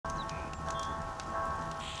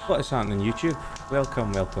What is happening, YouTube?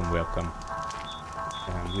 Welcome, welcome, welcome.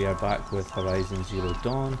 We are back with Horizon Zero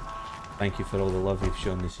Dawn. Thank you for all the love you've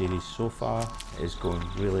shown the series so far. It is going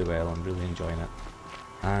really well, I'm really enjoying it.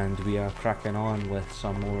 And we are cracking on with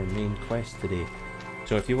some more main quests today.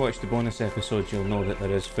 So if you watch the bonus episodes, you'll know that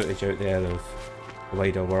there is footage out there of the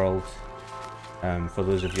wider world. For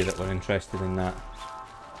those of you that were interested in that.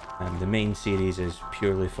 The main series is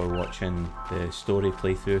purely for watching the story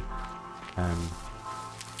playthrough.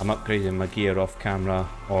 I'm upgrading my gear off camera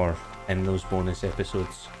or in those bonus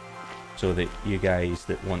episodes so that you guys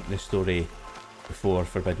that want the story before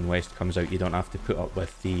Forbidden West comes out, you don't have to put up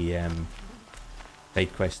with the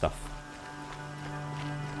side quest stuff.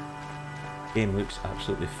 Game looks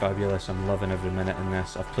absolutely fabulous. I'm loving every minute in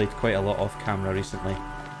this. I've played quite a lot off camera recently.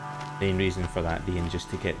 Main reason for that being just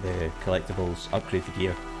to get the collectibles, upgrade the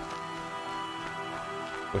gear.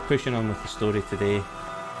 We're pushing on with the story today.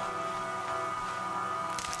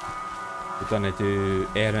 We're gonna do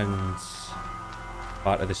errands,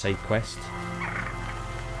 part of the side quest.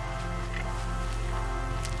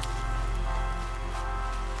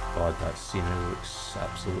 God, that scenery looks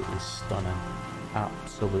absolutely stunning.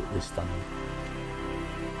 Absolutely stunning.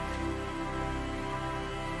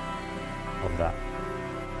 Love that.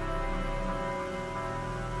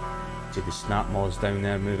 See the snap moths down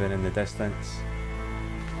there moving in the distance.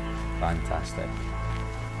 Fantastic.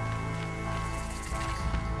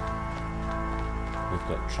 We've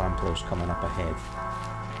got tramplers coming up ahead.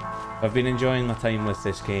 I've been enjoying my time with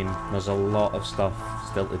this game. There's a lot of stuff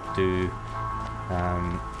still to do.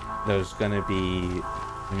 There's going to be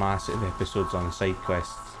massive episodes on side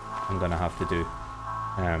quests I'm going to have to do.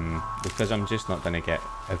 Because I'm just not going to get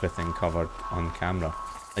everything covered on camera.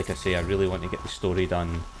 Like I say, I really want to get the story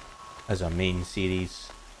done as a main series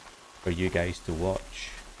for you guys to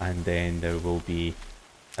watch. And then there will be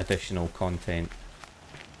additional content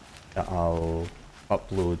that I'll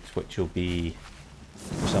upload, which will be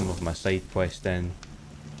some of my side questing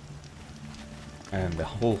and the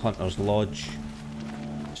whole Hunter's Lodge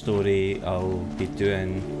story I'll be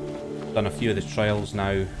doing. Done a few of the trials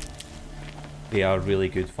now. They are really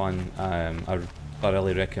good fun. I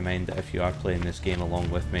thoroughly recommend that if you are playing this game along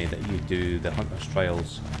with me that you do the Hunter's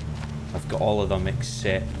Trials. I've got all of them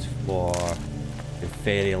except for the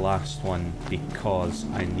very last one because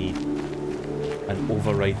I need an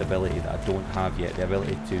override ability that I don't have yet, the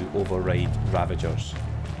ability to override Ravagers.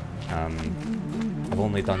 I've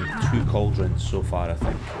only done 2 cauldrons so far, I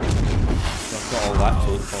think. So I've got all that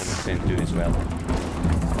to look forward to do as well.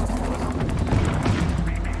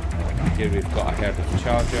 Here we've got a herd of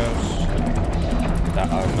chargers that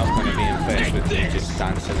are not going to be impressed with me just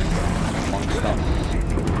dancing amongst them.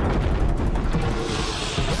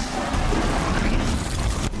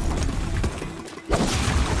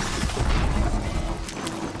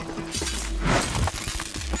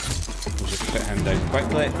 Down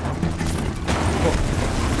quickly. Oh.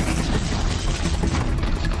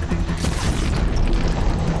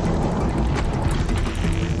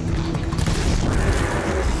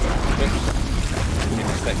 Oops. Need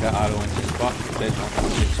to stick that arrow into his butt. It does not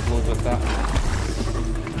want to explode with that.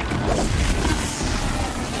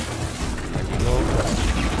 There we go.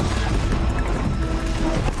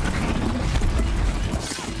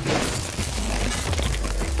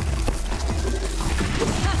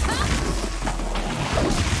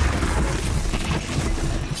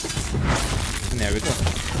 There we go.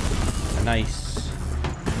 A nice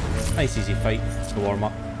easy fight to warm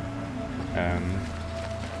up.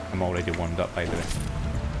 I'm already warmed up, by the way.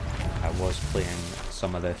 I was playing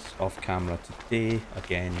some of this off camera today,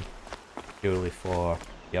 again, purely for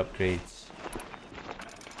the upgrades.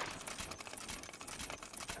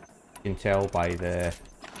 You can tell by the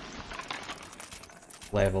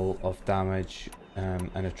level of damage and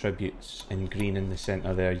attributes in green in the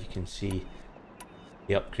centre there, you can see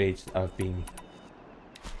the upgrades that I've been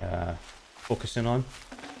focusing on.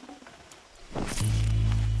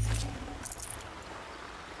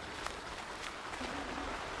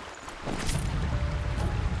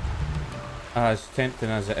 As tempting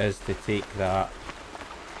as it is to take that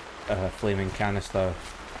flaming canister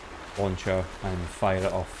launcher and fire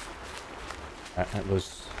it off at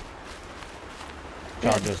those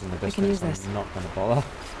chargers in the distance, I'm not going to bother.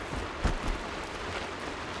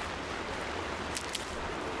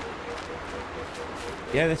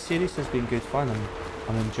 Yeah, this series has been good fun.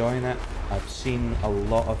 I'm enjoying it. I've seen a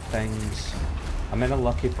lot of things. I'm in a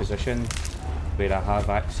lucky position where I have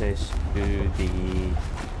access to the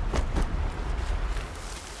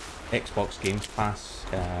Xbox Games Pass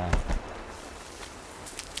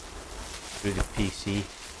through the PC.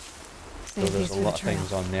 So there's a lot of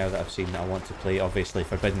things on there that I've seen that I want to play. Obviously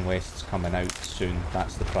Forbidden West's coming out soon,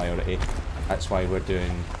 that's the priority. That's why we're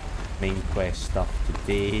doing main quest stuff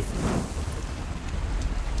today.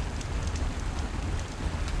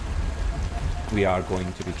 We are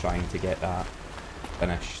going to be trying to get that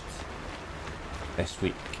finished this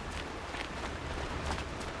week,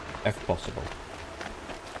 if possible.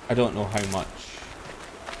 I don't know how much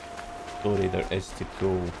story there is to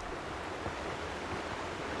go.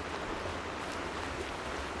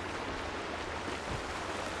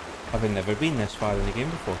 Having never been this far in the game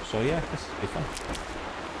before, so yeah, this will be fun.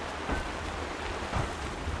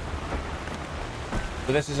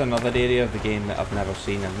 So this is another area of the game that I've never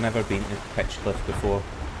seen. I've never been to Pitchcliff before.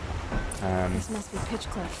 This must be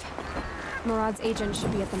Pitchcliff. Murad's agent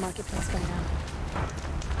should be at the marketplace by now.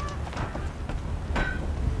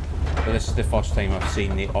 But this is the first time I've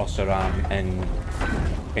seen the Ossaram in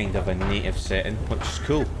kind of a native setting, which is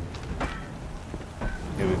cool.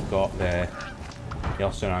 Here we've got the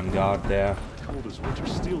Ossaram guard there. Cold as winter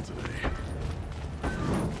steel today.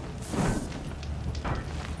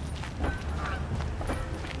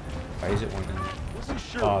 Why is it wanting? Wasn't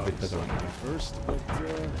sure. Oh, because I want to. First, but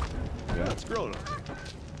yeah, it's grown up.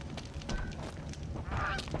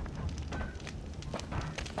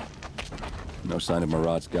 No sign of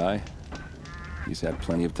Murad's guy. He's had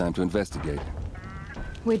plenty of time to investigate.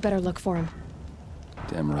 We'd better look for him.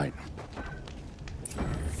 Damn right.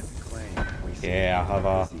 Yeah, I have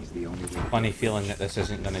a funny feeling that this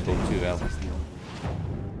isn't going to do too well.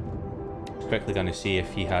 Quickly going to see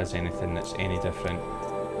if he has anything that's any different.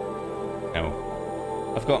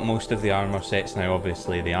 No. I've got most of the armor sets now,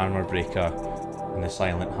 obviously. The armor breaker and the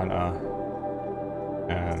silent hunter.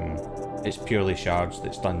 It's purely shards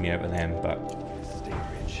that's done me out of them, but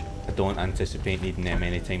I don't anticipate needing them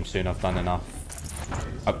anytime soon. I've done enough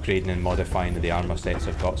upgrading and modifying the armor sets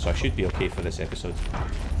I've got, so I should be okay for this episode.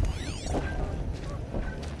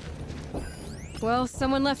 Well,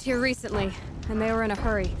 someone left here recently, and they were in a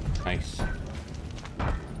hurry. Nice.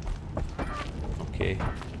 Okay.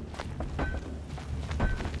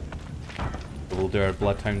 So we'll do our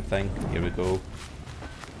bloodhound thing. Here we go.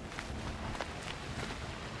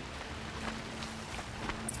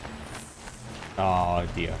 Oh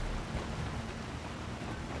dear.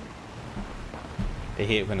 I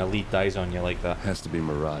hate when a lead dies on you like that. Has to be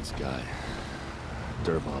Murad's guy.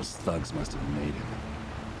 Dervahl's thugs must have made him.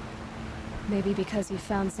 Maybe because he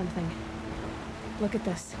found something. Look at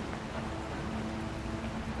this.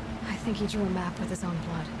 I think he drew a map with his own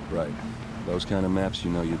blood. Right. Those kind of maps you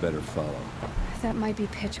know you better follow. That might be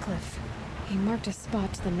Pitchcliff. He marked a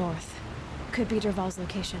spot to the north. Could be Dervahl's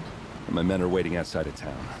location. My men are waiting outside of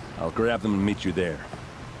town. I'll grab them and meet you there.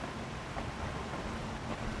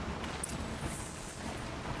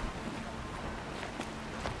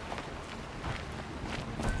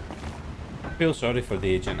 I feel sorry for the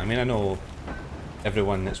agent. I mean, I know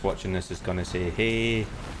everyone that's watching this is going to say, hey,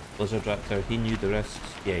 Blizzard Raptor, he knew the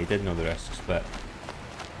risks. Yeah, he did know the risks, but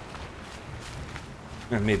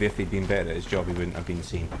maybe if he'd been better at his job, he wouldn't have been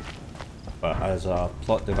seen. But as a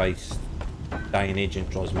plot device, dying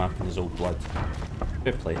agent draws map in his old blood.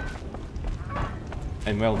 Fair play.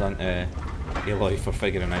 And well done to Aloy for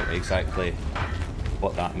figuring out exactly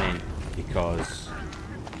what that meant, because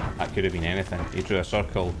that could have been anything. He drew a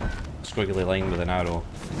circle, a squiggly line with an arrow,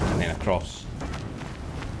 and then a cross.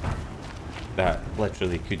 That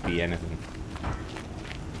literally could be anything.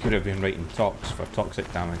 Could have been writing tox for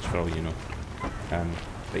toxic damage for all you know.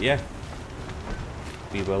 But yeah,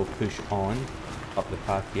 we will push on up the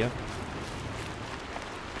path here.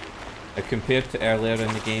 Compared to earlier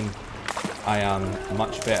in the game, I am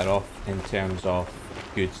much better off in terms of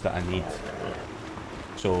goods that I need.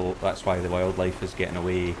 So that's why the wildlife is getting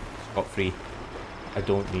away scot-free. I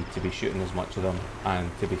don't need to be shooting as much of them,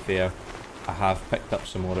 and to be fair, I have picked up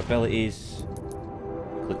some more abilities.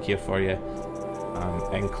 Click here for you,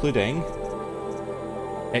 including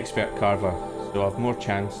Expert Carver. So I have more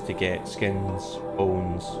chance to get skins,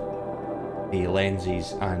 bones, the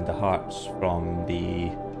lenses and the hearts from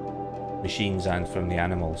the machines and from the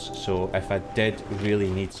animals. So if I did really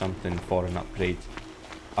need something for an upgrade,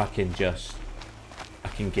 I can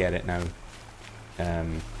get it now.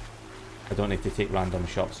 I don't need to take random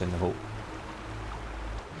shots in the hope.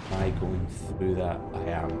 Am I going through that? I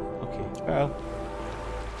am. Okay, well,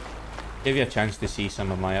 give you a chance to see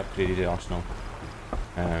some of my upgraded arsenal.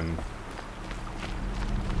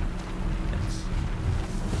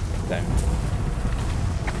 It's down.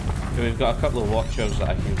 So we've got a couple of watchers that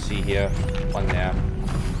I can see here. One there.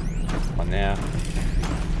 One there.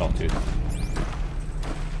 Not two.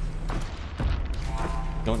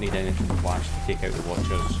 Don't need anything flash to take out the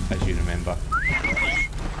Watchers, as you remember.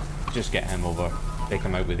 Just get him over, take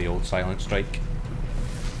him out with the old silent strike.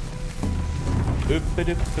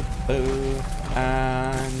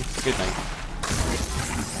 And good night.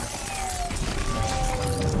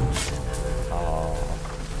 Oh,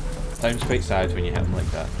 time's quite sad when you hit him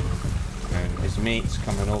like that. And his mate's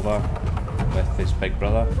coming over with his big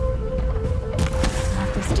brother.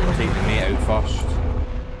 We'll take the mate out first.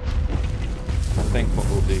 I think what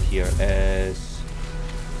we'll do here is...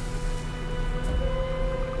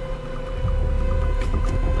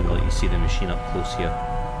 let me let you see the machine up close here.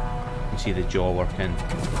 You can see the jaw working.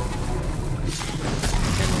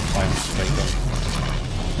 Silent striker.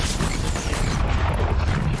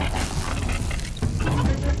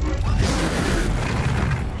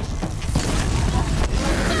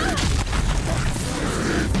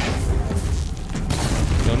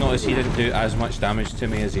 You'll notice he didn't do as much damage to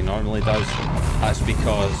me as he normally does. That's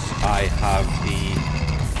because I have the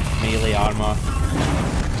melee armor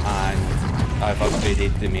and I've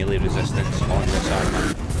upgraded the melee resistance on this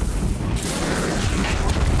armor.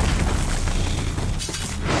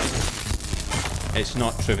 It's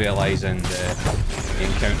not trivializing the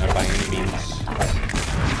encounter by any means.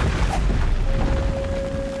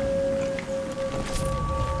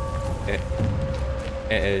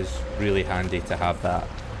 It is really handy to have that.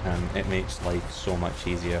 It makes life so much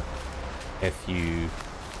easier if you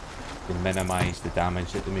can minimise the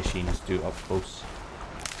damage that the machines do up close.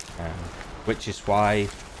 Which is why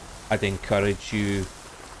I'd encourage you,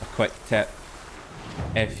 a quick tip,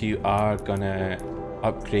 if you are gonna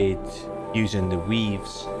upgrade using the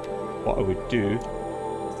weaves, what I would do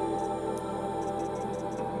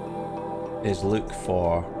is look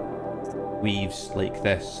for weaves like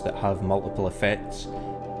this that have multiple effects.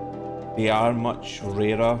 They are much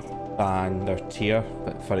rarer than their tier,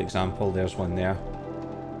 but for example there's one there,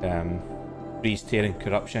 freeze, tear and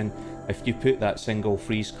corruption. If you put that single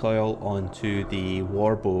freeze coil onto the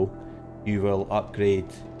warbow, you will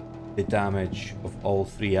upgrade the damage of all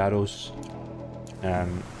 3 arrows.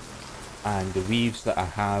 And the weaves that I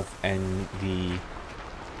have in the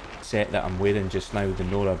set that I'm wearing just now, the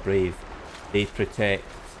Nora Brave, they protect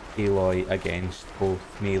Aloy against both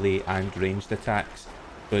melee and ranged attacks.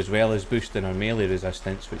 So as well as boosting her melee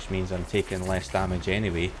resistance, which means I'm taking less damage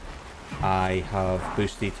anyway, I have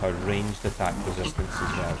boosted her ranged attack resistance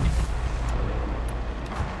as well.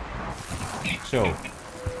 So,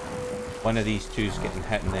 one of these two's getting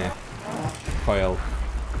hit in the coil.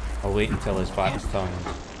 I'll wait until his back's turned.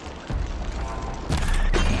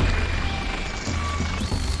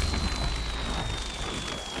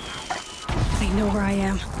 They know where I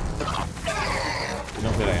am. You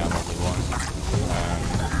know where I am, only one.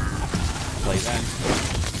 Like then.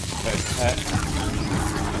 First hit.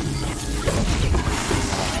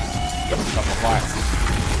 Couple whacks.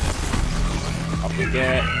 Up we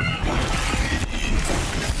get.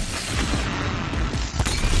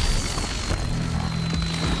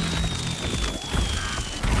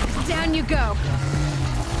 Down you go.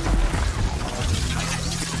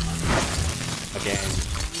 Again.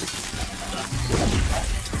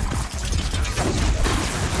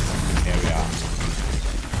 There we are.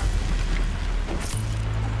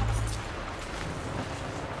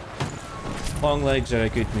 Long legs are a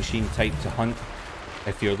good machine type to hunt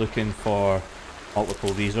if you're looking for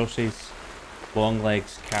multiple resources. Long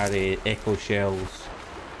legs carry echo shells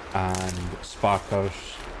and sparkers,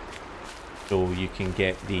 so you can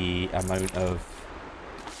get the amount of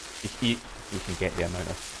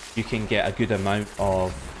you can get a good amount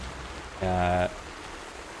of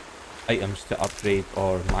items to upgrade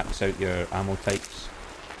or max out your ammo types.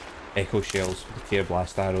 Echo shells for the tear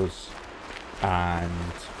blast arrows, and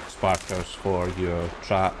sparkers for your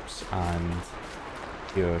traps and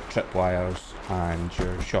your tripwires and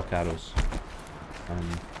your shock arrows.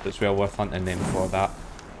 It's well worth hunting them for that.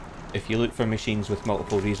 If you look for machines with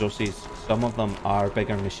multiple resources, some of them are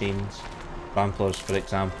bigger machines. Ramplers, for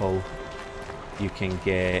example, you can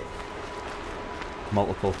get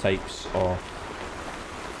multiple types of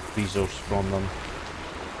resource from them.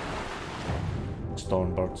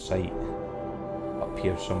 Stormbird site up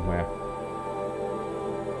here somewhere.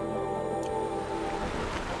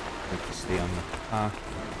 Need to stay on the path.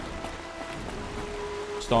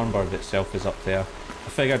 Stormbird itself is up there. I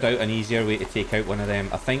figured out an easier way to take out one of them.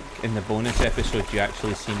 I think in the bonus episode you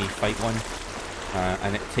actually see me fight one,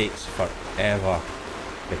 and it takes forever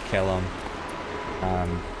to kill him.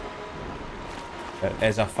 There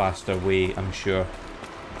is a faster way, I'm sure.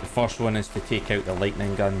 The first one is to take out the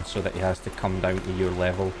lightning gun so that he has to come down to your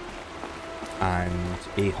level. and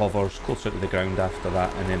he hovers closer to the ground after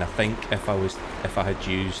that. And then I think if I had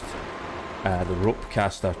used the rope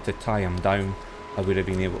caster to tie him down, I would have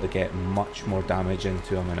been able to get much more damage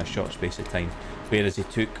into him in a short space of time. Whereas he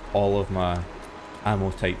took all of my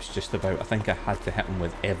ammo types just about. I think I had to hit him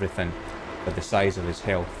with everything for the size of his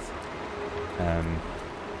health.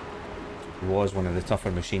 He was one of the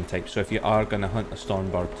tougher machine types. So if you are going to hunt a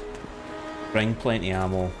Stormbird, bring plenty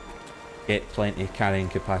ammo, get plenty carrying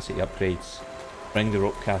capacity upgrades, bring the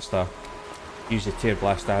rope caster, use the tear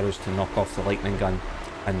blast arrows to knock off the lightning gun,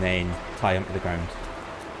 and then tie him to the ground.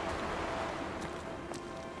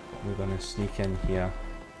 We're going to sneak in here.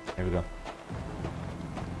 There we go.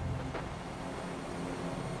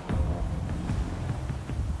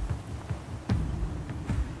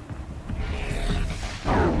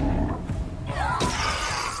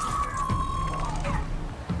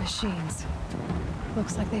 Machines.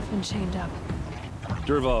 Looks like they've been chained up.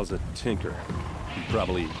 Dervahl's a tinker. He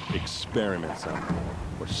probably experiments on them,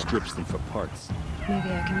 or strips them for parts.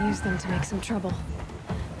 Maybe I can use them to make some trouble.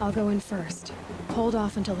 I'll go in first. Hold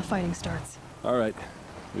off until the fighting starts. All right,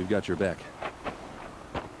 we've got your back.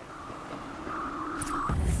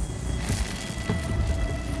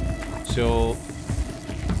 So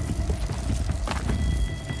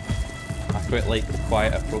I quite like the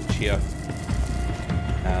quiet approach here.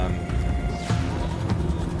 I'm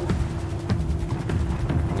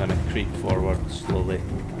gonna creep forward slowly.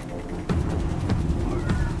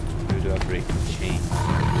 How do I break the chain?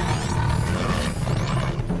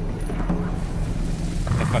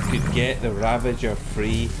 If I could get the Ravager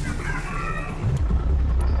free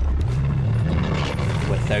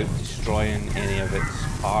without destroying any of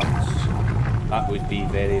its parts, that would be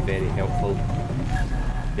very, very helpful.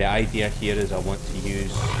 The idea here is I want to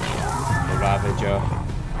use the Ravager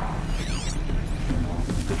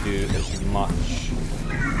to do as much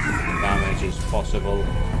damage as possible.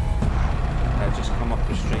 I just come up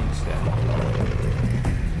restraints there.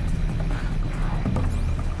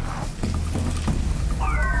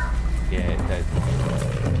 Yeah, it did.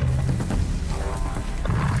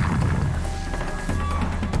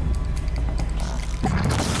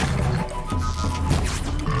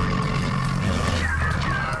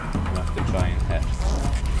 I'll have to try and hit.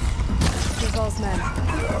 Dervahl's men.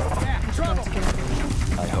 Yeah, trouble.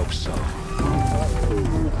 I hope so.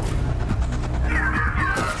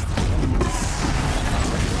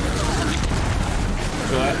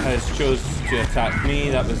 So it has chose to attack me.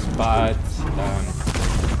 That was bad.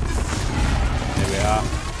 There we are.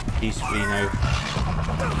 He's free now.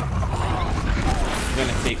 I'm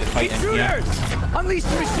gonna take the fight in here. Unleash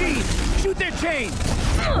the machine! Shoot their chain!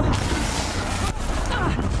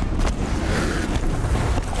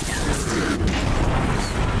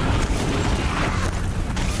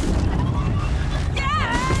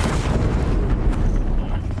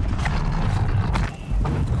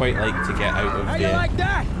 Quite like to get out of How there. you like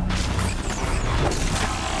that?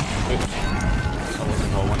 Oops. That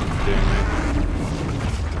wasn't what I wanted to do now.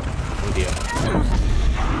 Oh dear.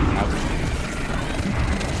 Ouch.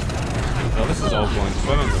 Well, this is all going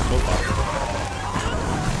swimmingly so far.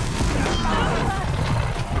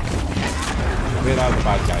 Where are the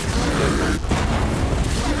bad guys?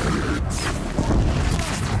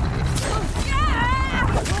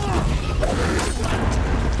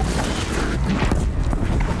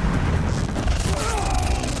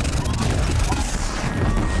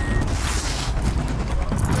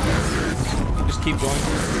 Just keep going.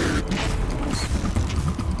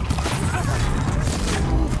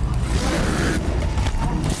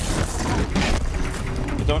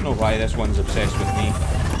 I don't know why this one's obsessed with me.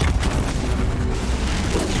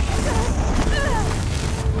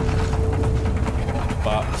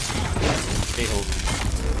 But hey-ho.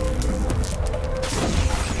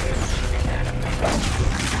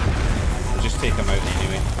 We'll just take him out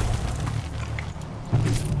anyway.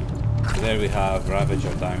 So there we have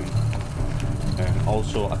Ravager down.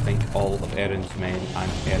 Also, I think all of Erin's men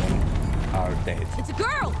and Erin are dead. It's a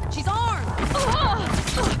girl! She's armed!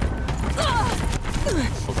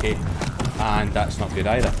 Okay, and that's not good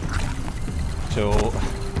either. So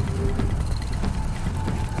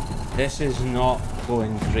this is not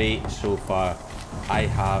going great so far. I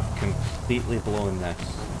have completely blown this.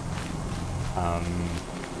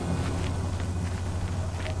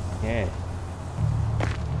 Yeah.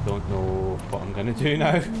 Don't know what I'm gonna do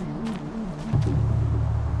now.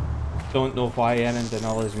 Don't know why Erin and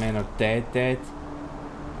all his men are dead.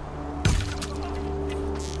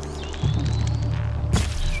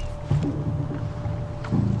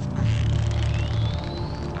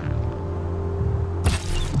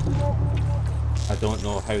 I don't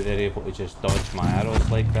know how they're able to just dodge my arrows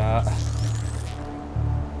like that.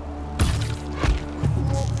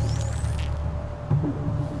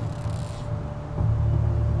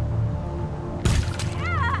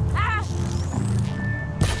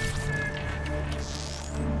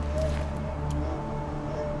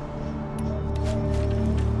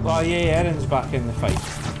 Oh yay, Erin's back in the fight.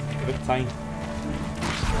 About time.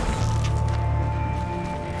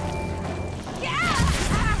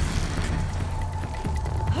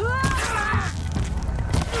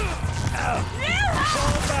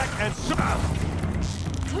 Fall back and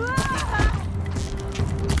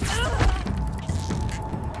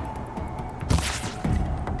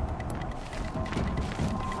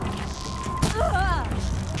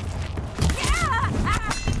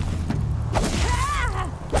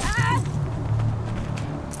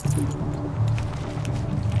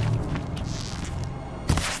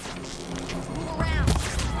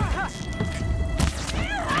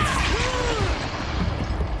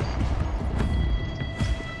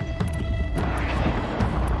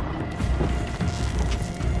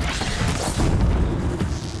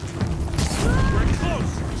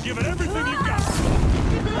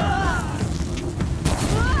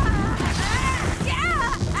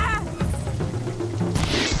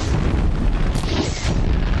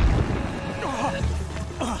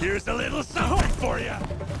here's a little something for you.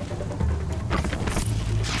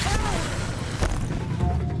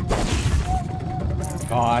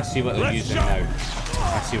 Oh, I see what they're using now.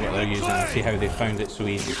 I see what they're using. I see how they found it so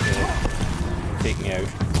easy to take me out.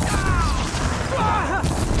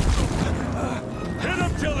 Hit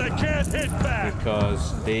them till they can't hit back.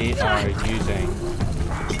 Because they are using...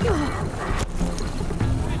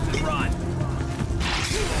 Run.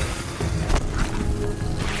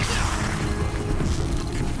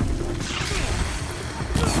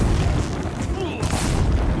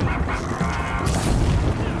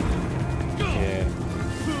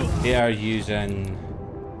 They are using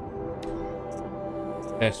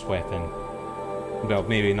this weapon. Well,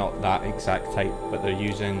 maybe not that exact type, but they're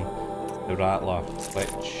using the Rattler,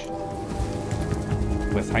 which,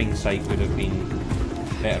 with hindsight, would have been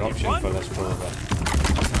a better option for this probably.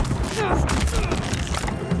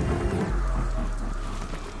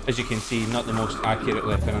 As you can see, not the most accurate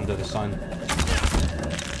weapon under the sun,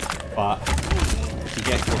 but if you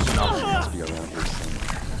get close enough,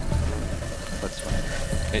 That's fine.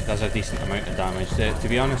 it does a decent amount of damage. To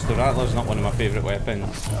be honest, the Rattler's not one of my favourite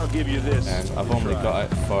weapons. I'll give you this. I've only got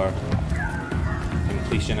it for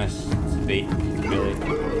completionist's sake, really.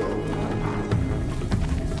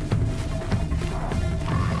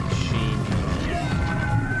 Machine.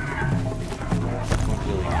 Don't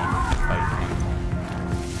really need to fight him.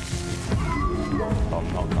 Oh, I'm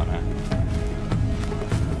not gonna.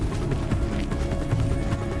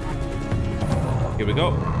 Here we go.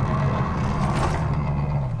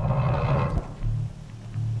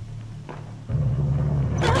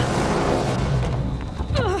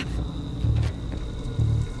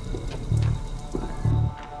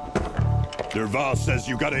 Dervahl says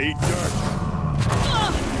you gotta eat dirt.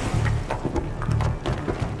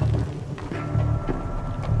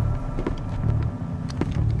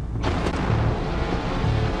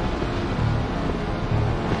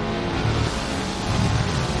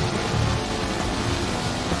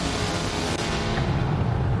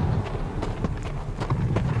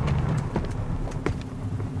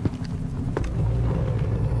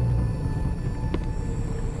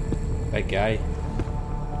 Big guy.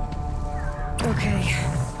 Okay.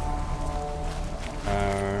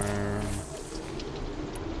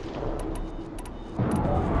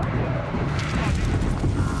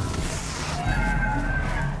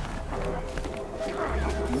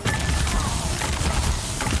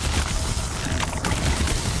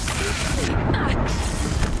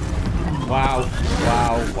 Wow,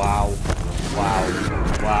 wow, wow, wow,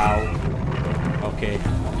 wow. Okay.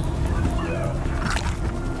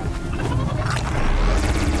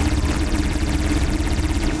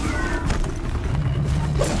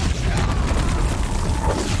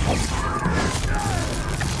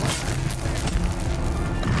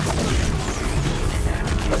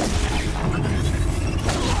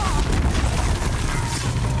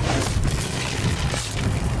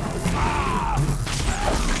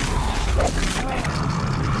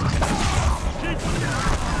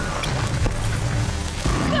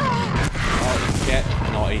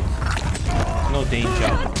 No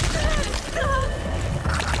danger.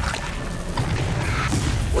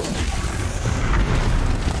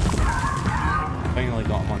 Finally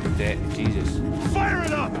got him on the deck, Jesus. Fire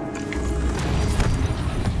it up!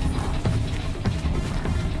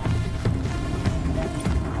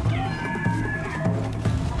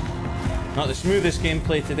 Not the smoothest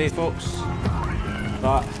gameplay today, folks,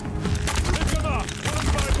 but Pick them up,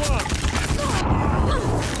 one by one.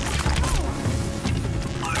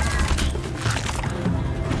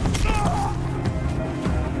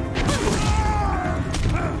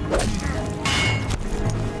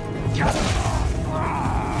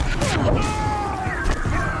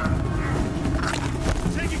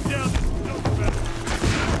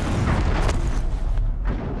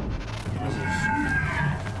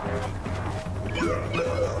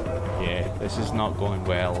 not going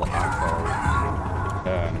well at all.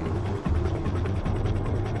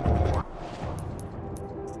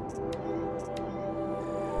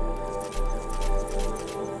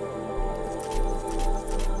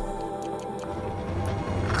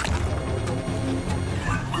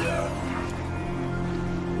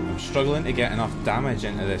 I'm struggling to get enough damage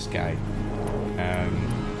into this guy,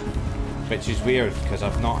 which is weird because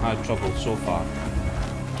I've not had trouble so far.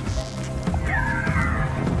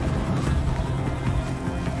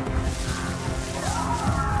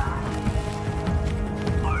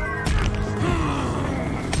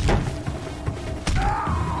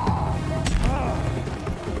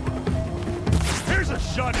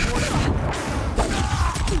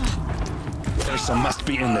 Ursa must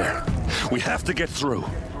be in there. We have to get through.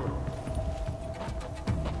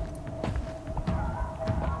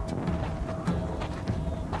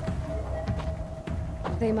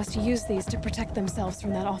 They must use these to protect themselves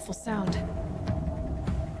from that awful sound.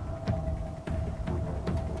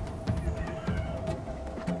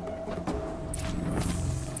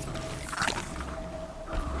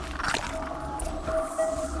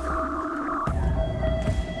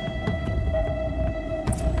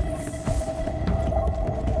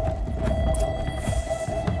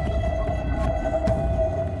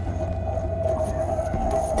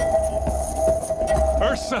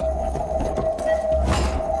 Ursa!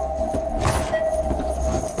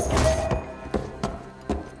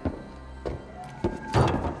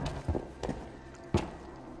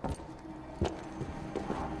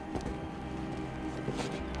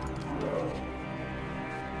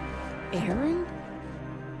 Aaron?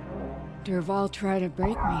 Dervahl tried to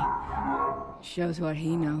break me. Shows what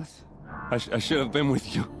he knows. I should have been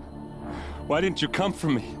with you. Why didn't you come for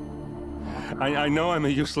me? I know I'm a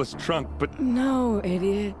useless trunk, but... No,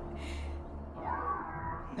 idiot.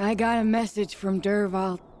 I got a message from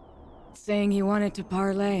Dervahl saying he wanted to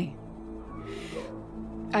parlay.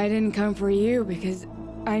 I didn't come for you because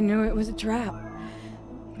I knew it was a trap.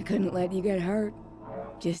 I couldn't let you get hurt.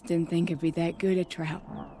 Just didn't think it'd be that good a trap.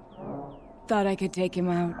 Thought I could take him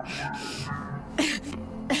out.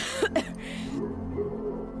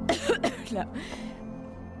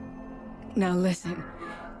 Now listen.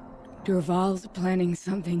 Dervahl's planning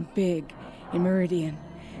something big in Meridian.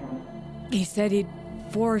 He said he'd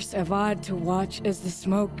force Avad to watch as the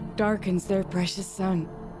smoke darkens their precious sun.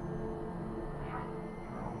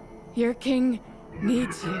 Your king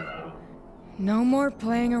needs you. No more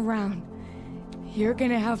playing around. You're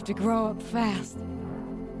gonna have to grow up fast.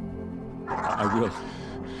 I will.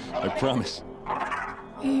 I promise.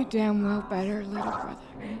 You damn well better, little brother.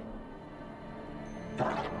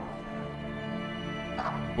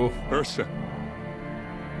 Oof. Ursa.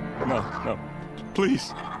 No, no.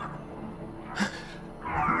 Please.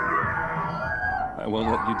 I won't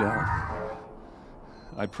let you down.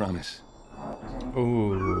 I promise.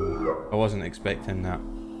 Ooh, I wasn't expecting that.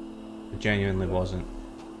 I genuinely wasn't.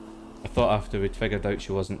 I thought after we'd figured out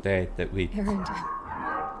she wasn't dead that we'd... Aaron,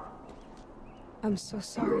 I'm so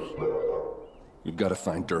sorry. You've got to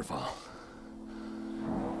find Dervahl.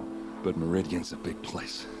 But Meridian's a big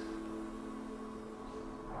place.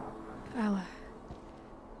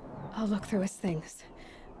 I'll look through his things.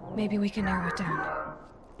 Maybe we can narrow it down.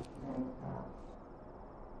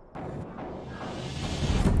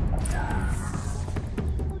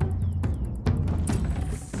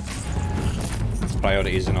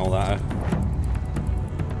 Priorities and all that.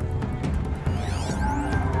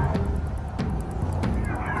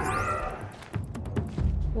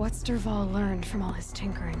 What's Dervahl learned from all his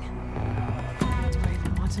tinkering? Do I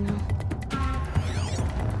even want to know?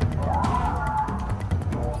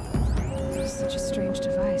 It's such a strange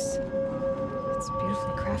device. It's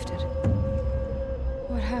beautifully crafted.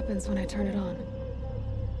 What happens when I turn it on?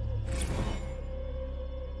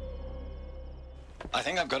 I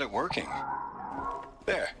think I've got it working.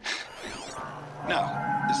 There.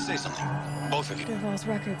 Now, say something. Both of you. Dervahl's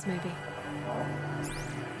records, maybe.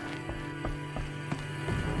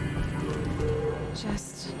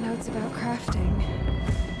 Just notes about crafting.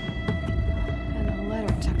 And a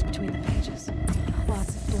letter tucked between the pages.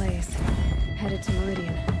 Lots of blaze. Headed to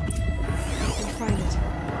Meridian. If we find it, I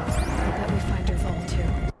bet we find Dervahl too.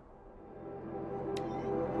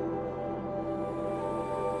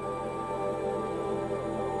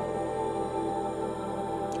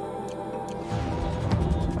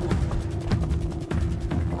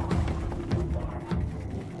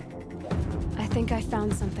 I think I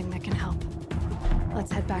found something that can help.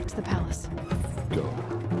 Let's head back to the palace. Go.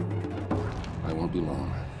 I won't be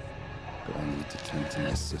long, but I need to tend to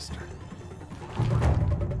my sister.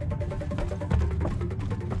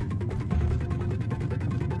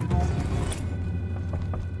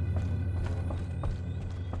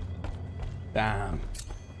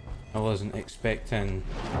 wasn't expecting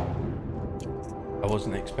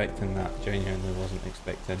that, genuinely wasn't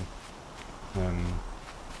expecting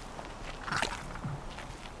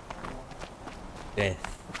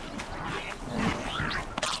death.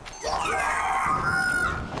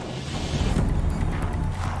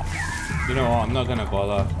 You know what, I'm not gonna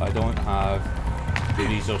bother. I don't have the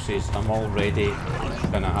resources. I'm already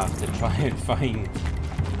gonna have to try and find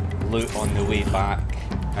loot on the way back.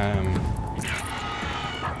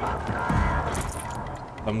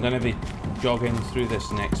 I'm gonna be jogging through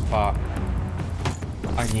this next part.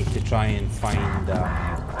 I need to try and find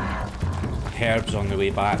herbs on the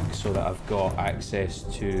way back so that I've got access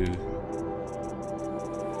to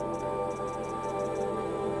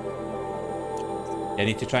I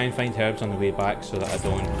need to try and find herbs on the way back so that I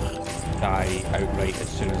don't die outright as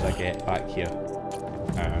soon as I get back here.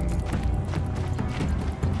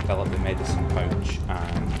 Fill up the medicine pouch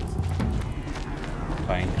and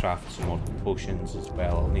try and craft some more potions as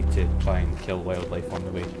well. I'll need to try and kill wildlife on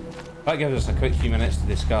the way. That gives us a quick few minutes to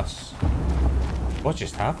discuss what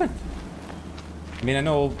just happened. I mean, I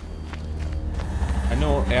know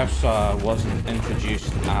Ursa wasn't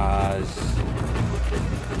introduced as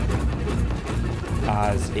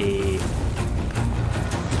a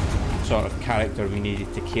sort of character we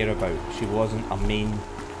needed to care about. She wasn't a main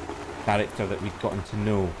character that we'd gotten to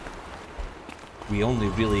know. We only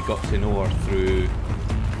really got to know her through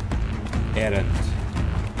Erend.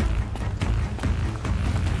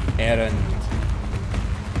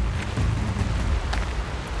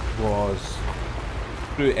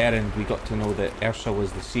 Through Erend we got to know that Ursa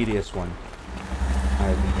was the serious one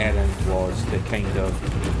and Erend was the kind of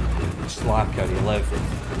slacker. He lived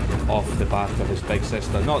off the back of his big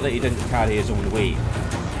sister. Not that he didn't carry his own weight,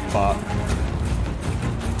 but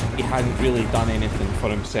he hadn't really done anything for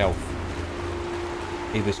himself.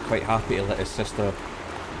 He was quite happy to let his sister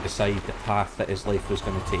decide the path that his life was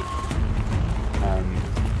going to take.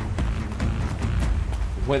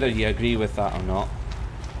 Whether you agree with that or not,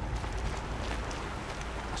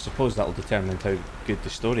 I suppose that'll determine how good the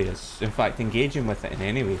story is. In fact, engaging with it in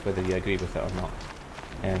any way, whether you agree with it or not,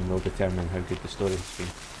 will determine how good the story has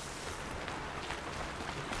been.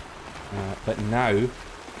 But now,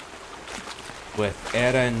 with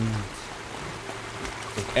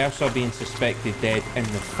Ursa being suspected dead in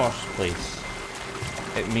the first place,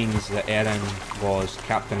 it means that Erend was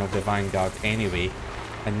captain of the Vanguard anyway,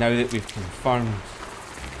 and now that we've confirmed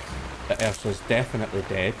that Ursa's definitely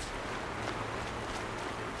dead,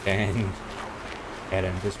 then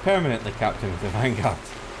Erend is permanently captain of the Vanguard.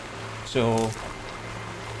 So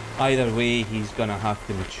either way, he's gonna have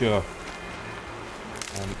to mature.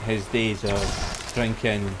 His days of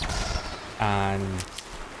drinking and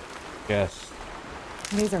just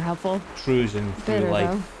These are helpful. cruising through Bitter,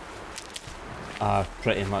 life are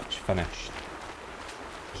pretty much finished.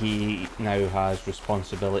 He now has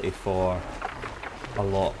responsibility for a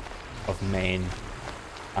lot of men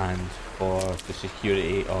and for the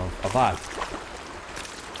security of Avad.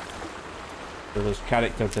 So there's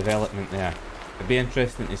character development there. It'd be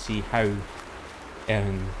interesting to see how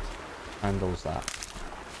Erend handles that.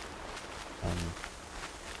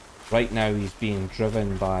 Right now he's being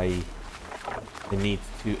driven by the need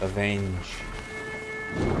to avenge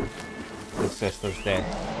his sister's death,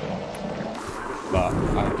 but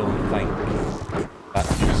I don't think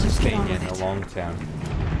that's going to sustain you in the long term.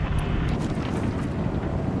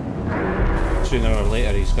 Sooner or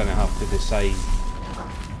later he's going to have to decide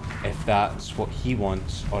if that's what he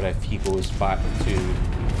wants or if he goes back to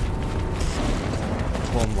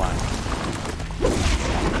homeland.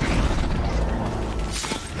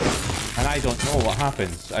 And I don't know what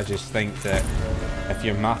happens. I just think that if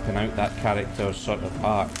you're mapping out that character's sort of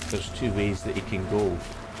arc, there's two ways that he can go.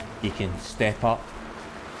 He can step up,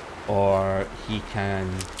 or he can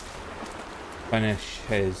finish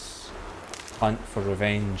his hunt for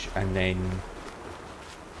revenge and then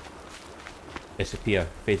disappear,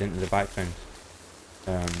 fade into the background.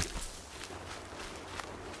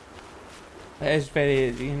 It is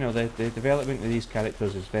very, you know, the development of these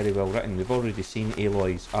characters is very well written. We've already seen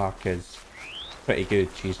Aloy's arc is pretty good.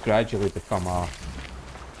 She's gradually become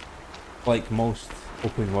like most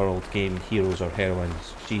open world game heroes or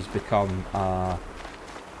heroines, she's become a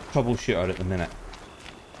troubleshooter at the minute.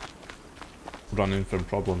 Running from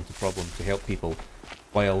problem to problem to help people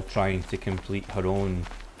while trying to complete her own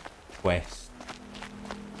quest.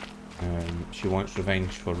 She wants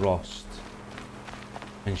revenge for Rost,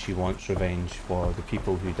 and she wants revenge for the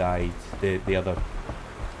people who died, the other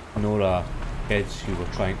Nora kids who were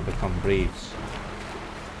trying to become Braves.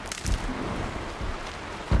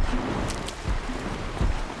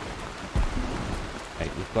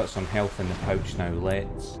 Right, we've got some health in the pouch now.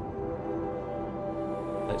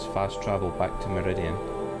 Let's fast travel back to Meridian.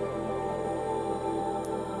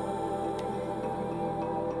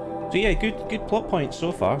 So yeah, good plot point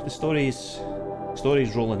so far. The story's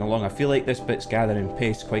rolling along. I feel like this bit's gathering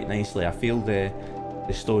pace quite nicely. I feel the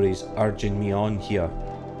story's urging me on here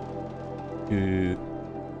to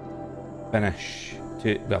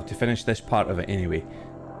finish this part of it anyway.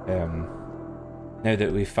 Now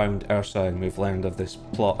that we've found Ursa and we've learned of this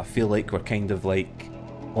plot, I feel like we're kind of like,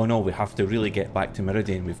 oh no, we have to really get back to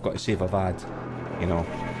Meridian. We've got to save Avad. You know,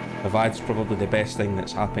 Avad's probably the best thing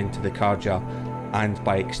that's happened to the Karja, and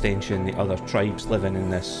by extension the other tribes living in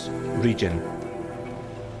this region.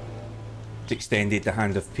 It's extended the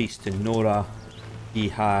hand of peace to Nora. He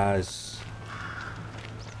has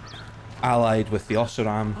allied with the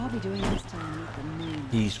Oseram. I'll be doing this till I meet the moon.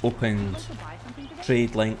 He's opened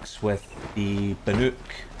trade links with the Banuk,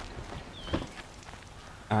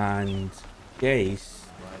 and yeah,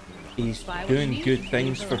 he's doing good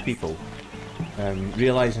things for people.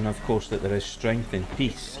 Realising, of course, that there is strength in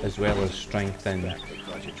peace as well as strength in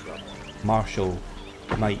martial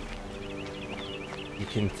might. You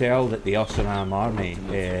can tell that the Oseram army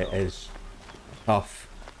is tough.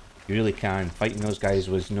 You really can. Fighting those guys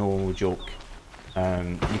was no joke.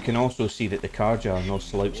 You can also see that the Karja are no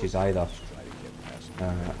slouches either.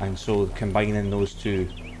 And so combining those two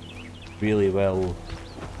really will,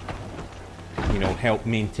 you know, help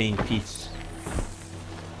maintain peace.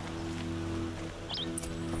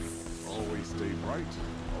 Always stay bright.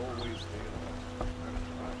 Always stay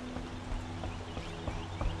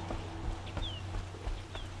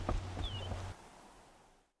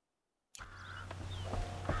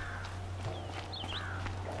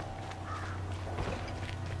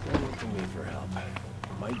Don't look to me for help.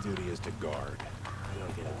 My duty is to guard. I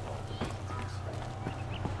don't get involved in politics.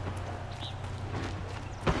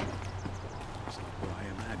 It's not what I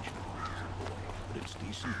imagined when I was a boy, but it's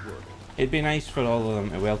decent work. It'd be nice for all of them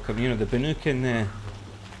to welcome. You know, the Banuk and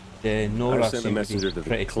the Nora I sent a seem messenger to to be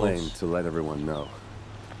pretty the claim close. to let everyone know.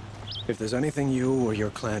 If there's anything you or your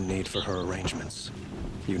clan need for her arrangements,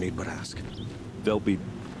 you need but ask. There'll be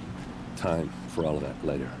time for all of that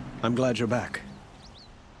later. I'm glad you're back.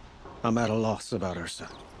 I'm at a loss about Ursa.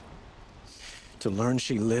 To learn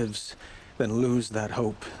she lives, then lose that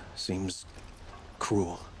hope, seems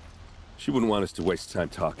cruel. She wouldn't want us to waste time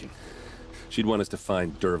talking. She'd want us to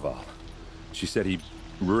find Dervahl. She said he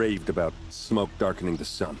raved about smoke darkening the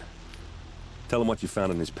sun. Tell him what you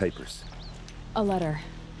found in his papers. A letter.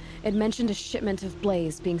 It mentioned a shipment of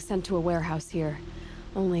blaze being sent to a warehouse here.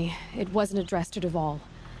 Only, it wasn't addressed to Dervahl.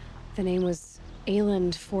 The name was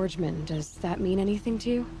Ayland Forgeman. Does that mean anything to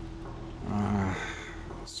you?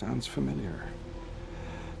 Sounds familiar.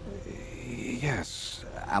 Yes,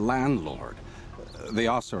 a landlord. The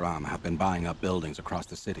Oseram have been buying up buildings across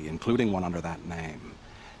the city, including one under that name.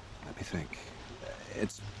 Let me think.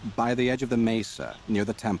 It's by the edge of the mesa, near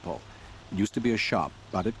the temple. It used to be a shop,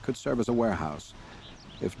 but it could serve as a warehouse.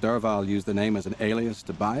 If Dervahl used the name as an alias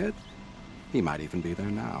to buy it, he might even be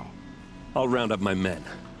there now. I'll round up my men.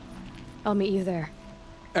 I'll meet you there.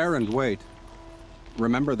 Errand, wait.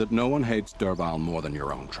 Remember that no one hates Dervahl more than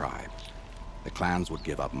your own tribe. The clans would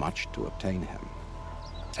give up much to obtain him.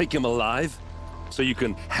 Take him alive? So you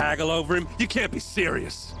can haggle over him? You can't be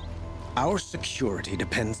serious. Our security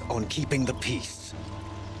depends on keeping the peace.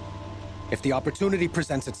 If the opportunity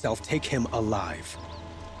presents itself, take him alive.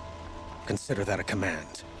 Consider that a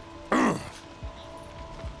command.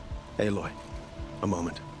 Aloy, a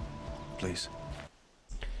moment, please.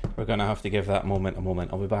 We're gonna have to give that moment a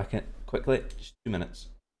moment. I'll be back in quickly, just 2 minutes.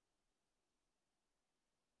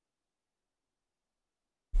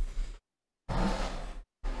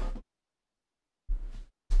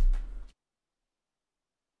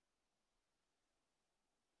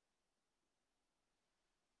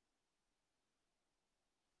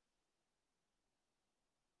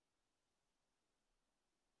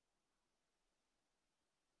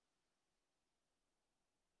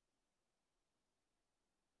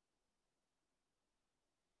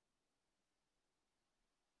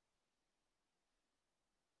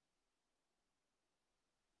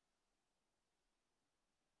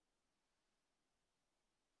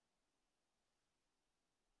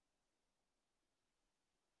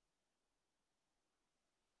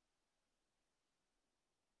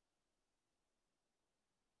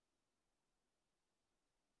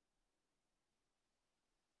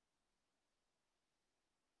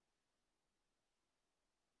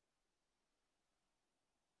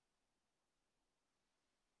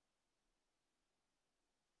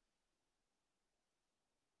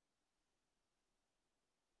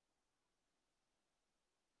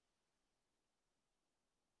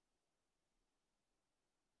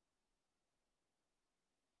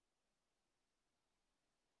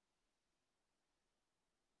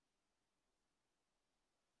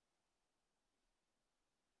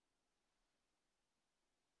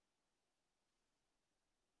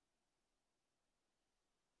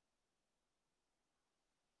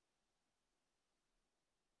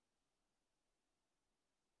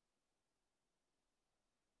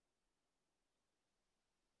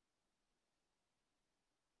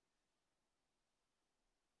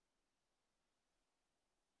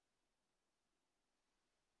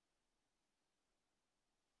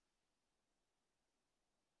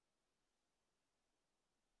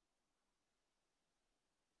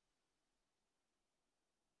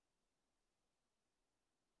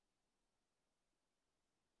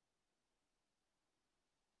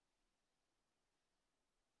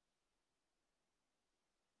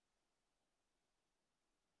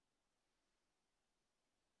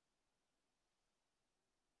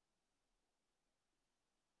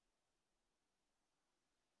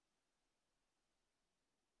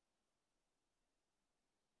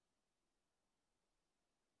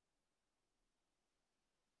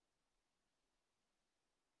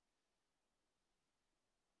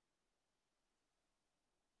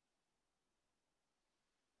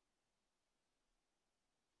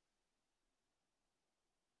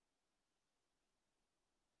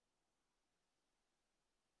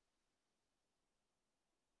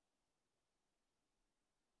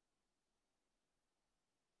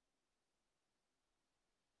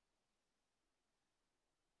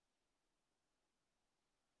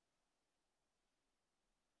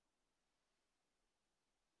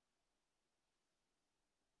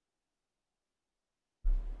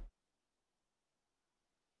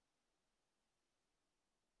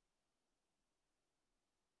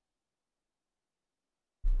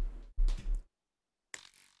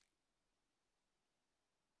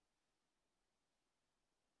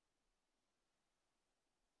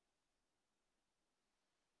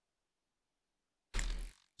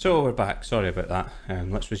 So we're back, sorry about that.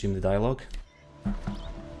 Let's resume the dialogue.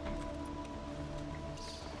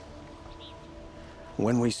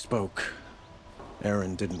 When we spoke,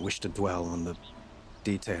 Aaron didn't wish to dwell on the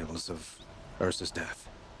details of Ursa's death.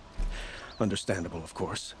 Understandable, of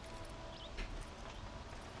course.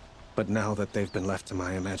 But now that they've been left to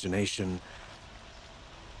my imagination,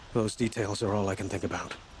 those details are all I can think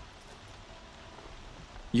about.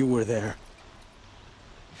 You were there.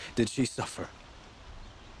 Did she suffer?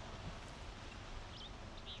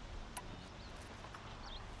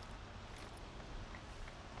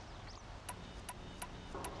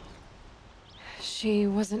 She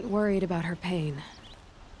wasn't worried about her pain.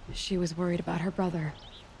 She was worried about her brother.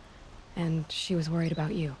 And she was worried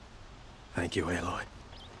about you. Thank you, Aloy.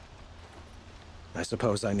 I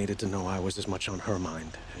suppose I needed to know I was as much on her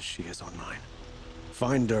mind as she is on mine.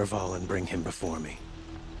 Find Dervahl and bring him before me.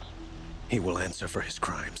 He will answer for his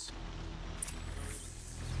crimes.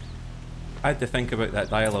 I had to think about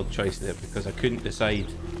that dialogue choice there because I couldn't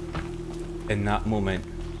decide in that moment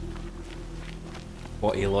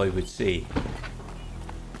what Aloy would say.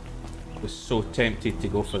 I was so tempted to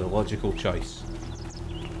go for the logical choice.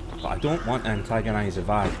 But I don't want to antagonise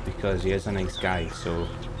Avad because he is a nice guy, so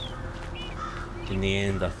in the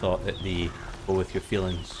end I thought that the go with your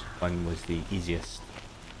feelings one was the easiest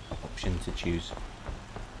option to choose.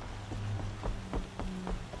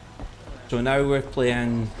 So now we're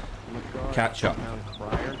playing catch up.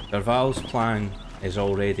 Dervahl's plan is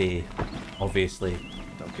already obviously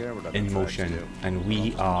in motion and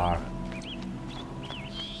we are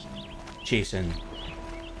chasing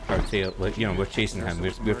our tail, you know, we're chasing him,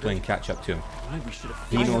 we're playing catch up to him.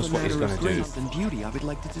 He knows what he's going to do. And beauty I would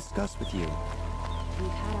like to discuss with you. We've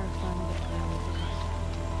had our fun with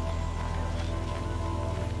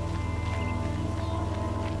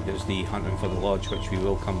them. There's the hunting for the lodge, which we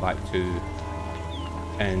will come back to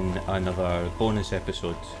in another bonus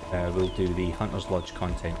episode. We'll do the Hunter's Lodge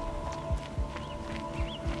content.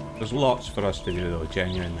 There's lots for us to do though,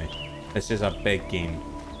 genuinely. This is a big game.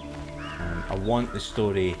 I want the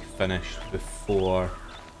story finished before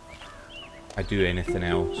I do anything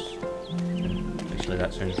else. Actually,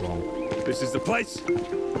 that sounds wrong. This is the place.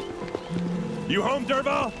 You home,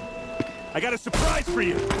 Dervahl? I got a surprise for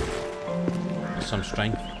you. Some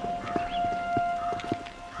strength.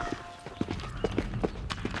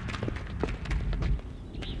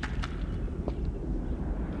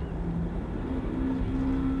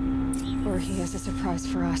 Or he has a surprise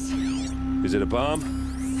for us. Is it a bomb?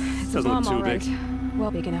 It's a bomb, all right.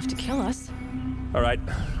 Well, big enough to kill us. All right.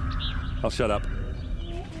 I'll shut up.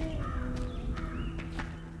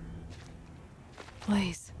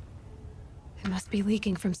 Blaze. It must be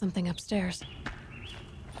leaking from something upstairs.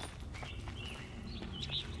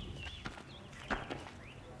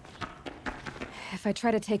 If I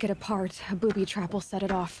try to take it apart, a booby trap will set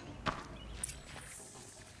it off.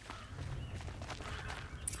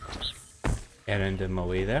 Errand in my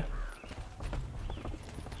way there.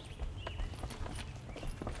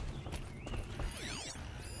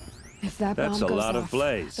 If that That's bomb a goes lot off, of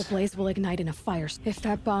blaze. the blaze will ignite in a fire. If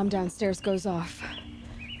that bomb downstairs goes off,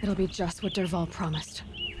 it'll be just what Dervahl promised.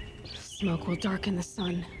 Smoke will darken the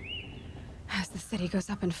sun. As the city goes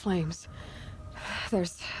up in flames,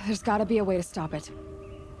 there's gotta be a way to stop it.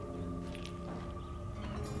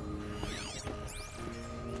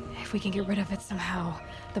 If we can get rid of it somehow,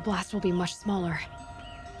 the blast will be much smaller.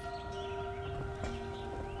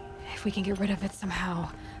 If we can get rid of it somehow,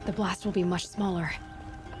 the blast will be much smaller.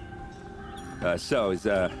 So is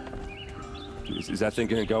that thing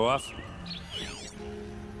gonna go off?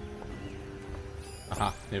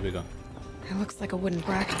 Aha, there we go. It looks like a wooden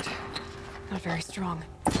bracket. Not very strong.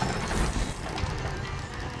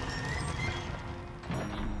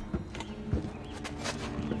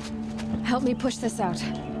 Help me push this out.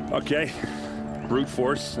 Okay. Brute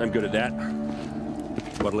force, I'm good at that.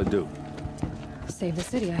 What'll it do? Save the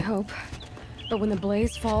city, I hope. But when the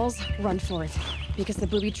blaze falls, run for it. Because the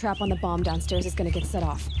booby trap on the bomb downstairs is gonna get set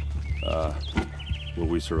off. Will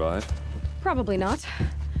we survive? Probably not.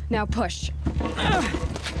 Now push.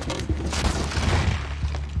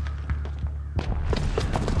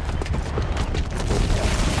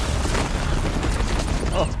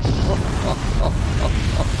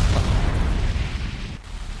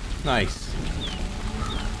 Nice.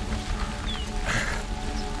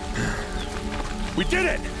 We did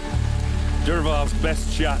it! Dervahl's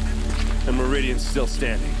best shot, and Meridian's still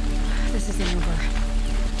standing. This isn't over.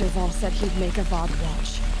 Dervahl said he'd make Avad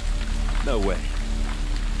watch. No way.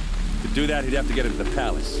 To do that, he'd have to get into the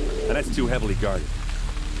palace, and that's too heavily guarded.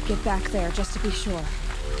 Get back there, just to be sure.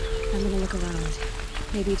 I'm gonna look around.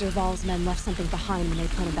 Maybe Dervahl's men left something behind when they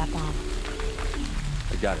planted that bomb.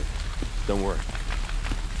 I got it. Don't worry.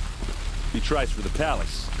 He tries for the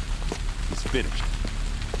palace. He's finished.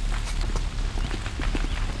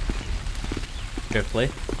 Fair play.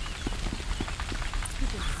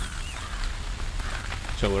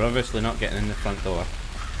 So we're obviously not getting in the front door.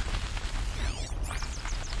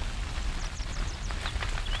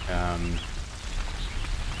 I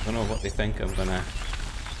don't know what they think I'm gonna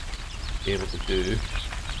be able to do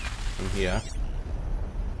from here.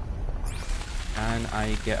 Can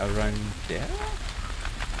I get around there?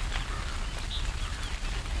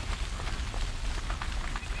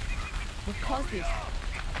 What caused this?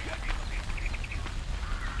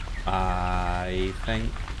 I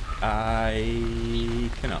think I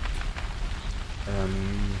cannot.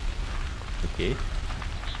 Okay.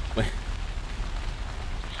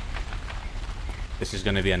 This is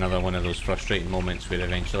going to be another one of those frustrating moments where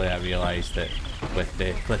eventually I realise that with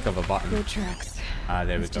the click of a button... Road tracks. Ah,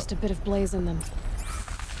 there we go. There's just a bit of blaze in them.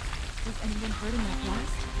 Was anyone hurt in that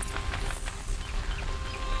blast?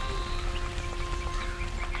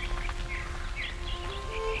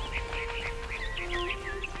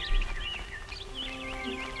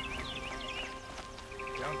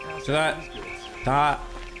 So that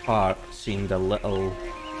part seemed a little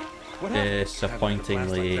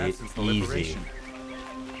disappointingly easy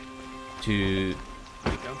to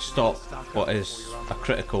stop what is a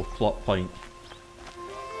critical plot point.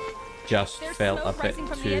 Just felt a bit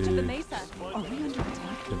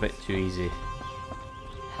too easy.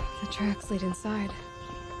 The tracks lead inside.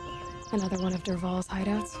 Another one of Dervahl's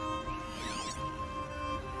hideouts.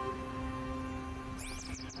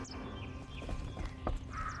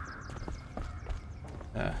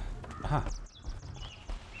 Aha.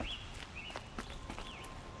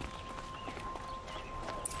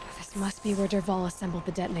 This must be where Dervahl assembled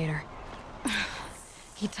the detonator.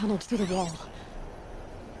 He tunneled through the wall.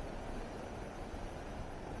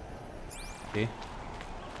 Okay.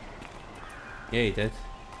 Yeah, he did.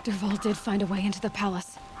 Dervahl did find a way into the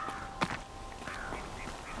palace.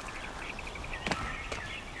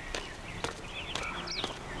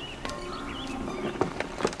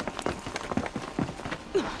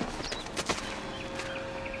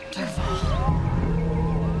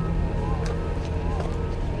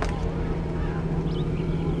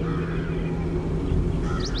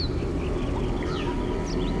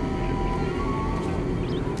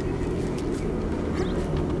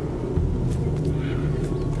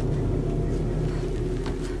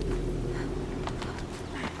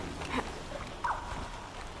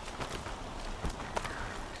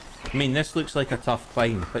 I mean, this looks like a tough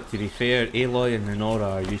climb, but to be fair, Aloy and Nora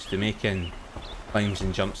are used to making climbs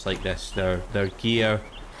and jumps like this. Their gear,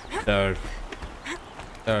 their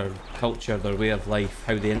culture, their way of life,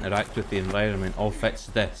 how they interact with the environment all fits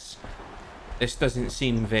this. This doesn't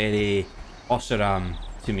seem very Oseram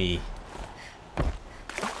to me.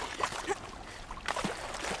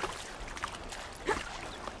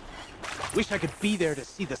 Wish I could be there to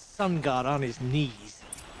see the sun god on his knees.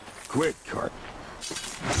 Quick, Cart.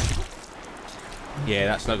 Yeah,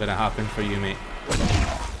 that's not going to happen for you, mate.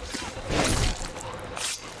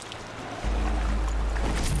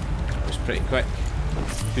 It was pretty quick.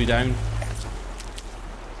 2 down.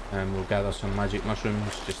 And we'll gather some magic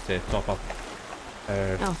mushrooms just to top up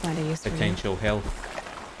our I'll find a use potential health.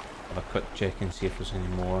 Have a quick check and see if there's any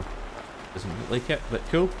more. Doesn't look like it, but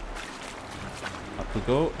cool. Up we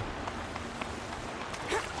go.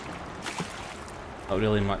 Not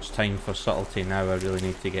really much time for subtlety now. I really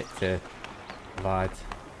need to get to Vad.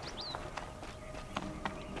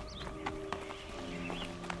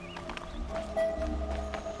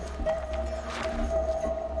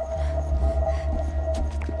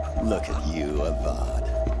 Look at you, Avad.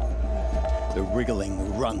 The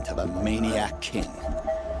wriggling runt of a maniac king.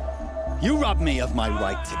 You robbed me of my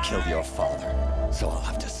right to kill your father, so I'll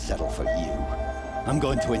have to settle for you. I'm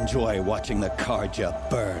going to enjoy watching the Karja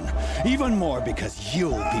burn, even more because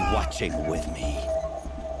you'll be watching with me.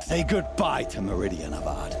 Say goodbye to Meridian,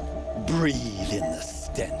 Avad. Breathe in the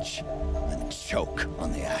stench, and choke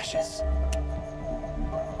on the ashes.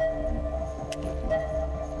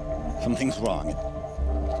 Something's wrong.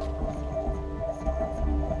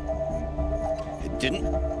 It didn't...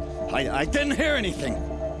 I didn't hear anything.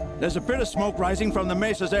 There's a bit of smoke rising from the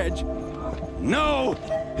mesa's edge. No!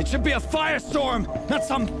 It should be a firestorm, not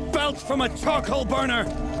some belch from a charcoal burner!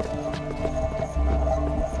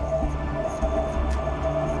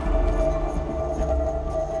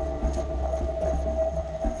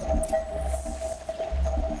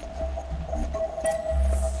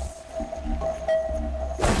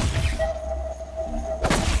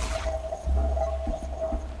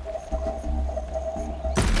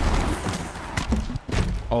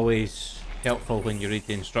 Always helpful when you read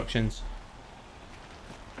the instructions.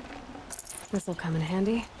 This'll come in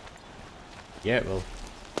handy. Yeah, it will.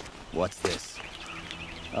 What's this?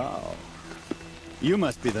 Oh. You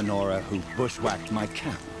must be the Nora who bushwhacked my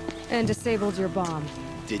camp. And disabled your bomb.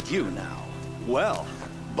 Did you now? Well,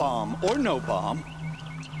 bomb or no bomb,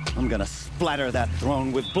 I'm gonna splatter that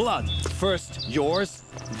throne with blood. First yours,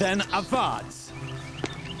 then Avad's.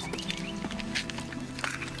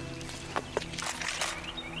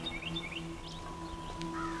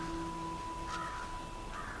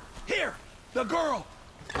 Here! The girl!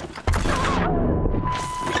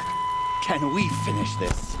 Can we finish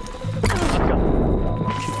this?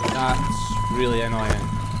 That's really annoying.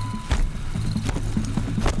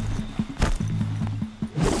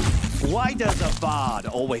 Why does Avad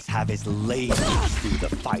always have his ladies do the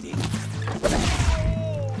fighting?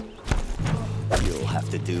 You'll have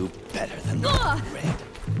to do better than that, Red.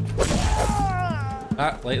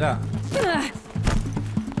 Ah, like that.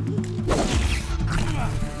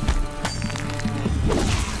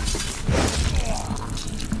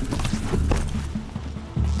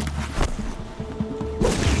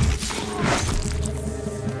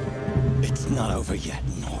 It's not over yet,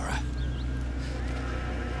 Nora.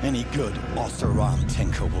 Any good Oseram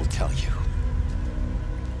tinker will tell you.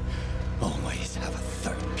 Always have a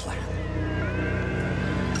third plan.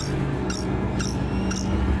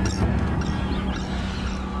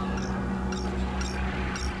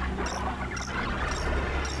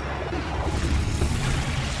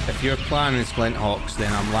 If your plan is Glint Hawks,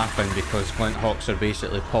 then I'm laughing because Glint Hawks are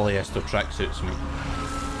basically polyester tracksuits, mate.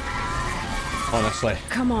 Honestly.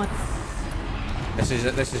 Come on. This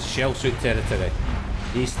is shell suit territory.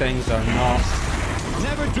 These things are not.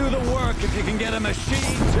 Never do the work if you can get a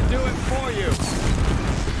machine to do it for you.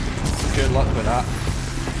 Good luck with that.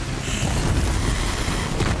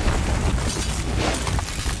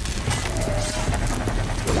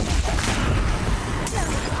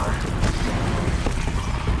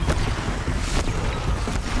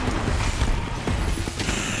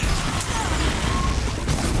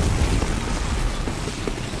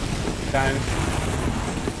 Down.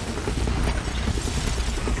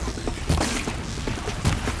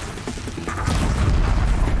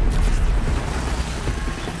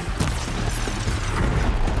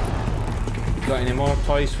 Got any more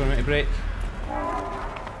toys for me to break?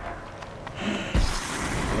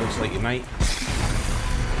 Looks like you might.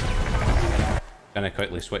 Gonna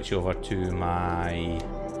quickly switch over to my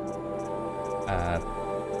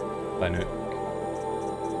Linux.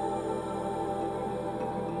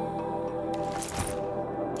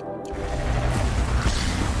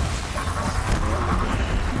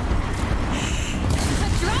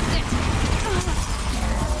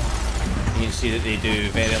 You can see that they do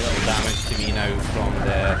very little damage to me now from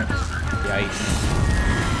the ice.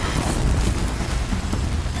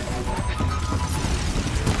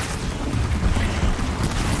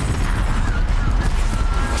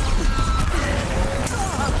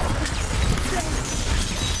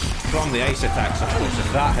 From the ice attacks, of course,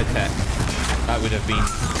 if that had hit, that would have been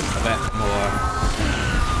a bit more.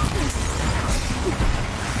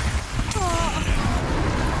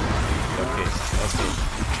 Okay.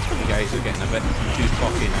 You guys are getting a bit too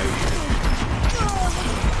cocky now.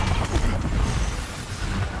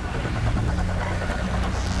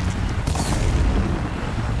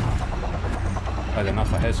 Had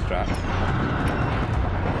enough of his crap.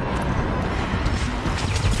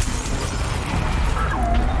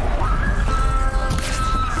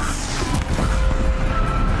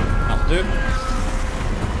 That'll do.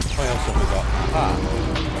 What else have we got? Ah,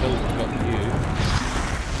 still got you.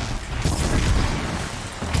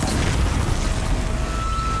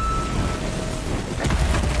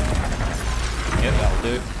 Yep, that'll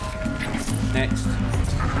do. Next.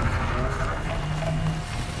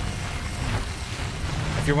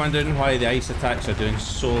 If you're wondering why the ice attacks are doing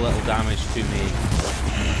so little damage to me,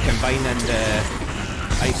 combining the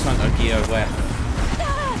Ice Hunter gear with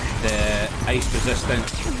the ice resistant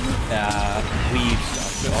weaves that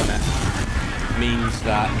I put on it means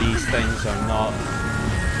that these things are not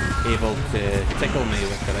able to tickle me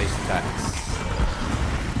with their ice attacks.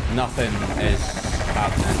 Nothing is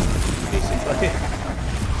happening. Basically,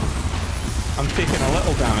 I'm taking a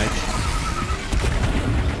little damage,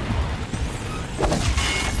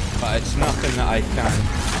 but it's nothing that I can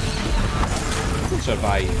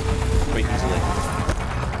survive quite easily.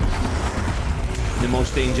 The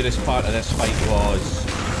most dangerous part of this fight was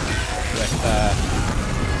with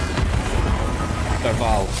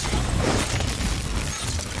Dervahl.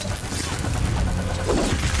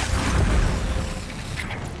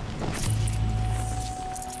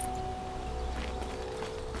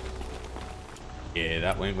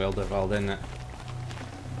 went well, Dervahl, didn't it?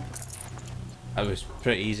 That was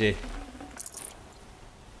pretty easy.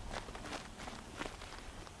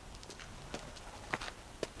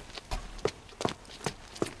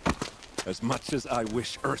 As much as I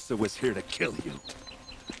wish Ursa was here to kill you,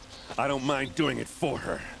 I don't mind doing it for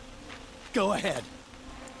her. Go ahead.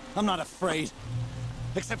 I'm not afraid.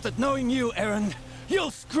 Except that knowing you, Aaron,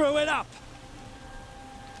 you'll screw it up!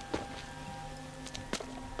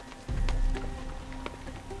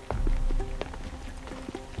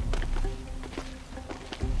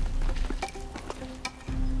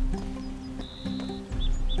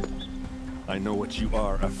 I know what you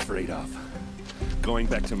are afraid of. Going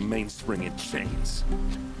back to Mainspring in chains.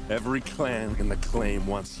 Every clan in the claim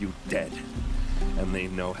wants you dead. And they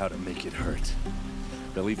know how to make it hurt.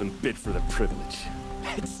 They'll even bid for the privilege.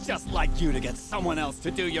 It's just like you to get someone else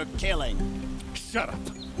to do your killing. Shut up!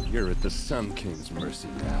 You're at the Sun King's mercy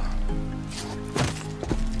now.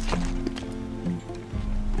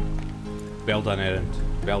 Well done, Aaron.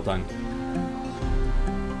 Well done.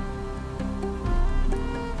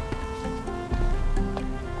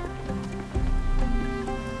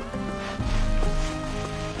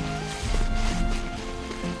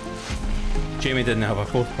 Jamie didn't have a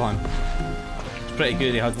fourth plan. It's pretty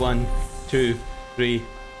good. He had 1, 2, 3.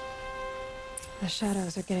 The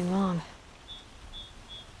shadows are getting long.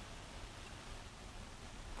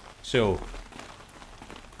 So,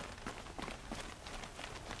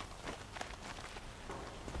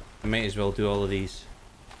 I might as well do all of these.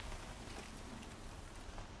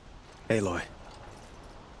 Aloy,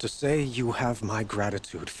 to say you have my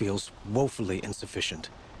gratitude feels woefully insufficient.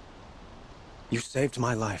 You saved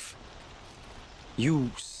my life.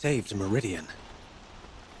 You saved Meridian.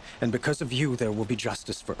 And because of you, there will be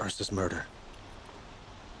justice for Ursa's murder.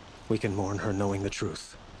 We can mourn her knowing the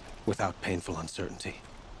truth, without painful uncertainty.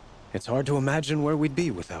 It's hard to imagine where we'd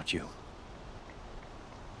be without you.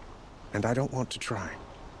 And I don't want to try.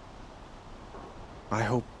 I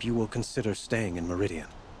hope you will consider staying in Meridian.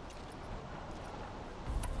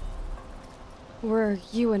 Were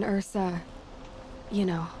you and Ursa, you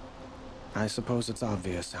know? I suppose it's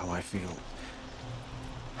obvious how I feel.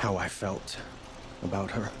 How I felt about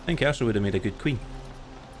her. I think Ursa would have made a good queen.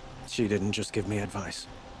 She didn't just give me advice.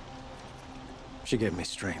 She gave me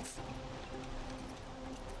strength.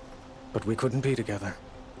 But we couldn't be together.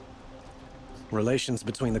 Relations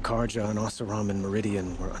between the Karja and Oseram and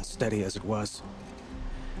Meridian were unsteady as it was.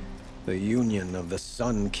 The union of the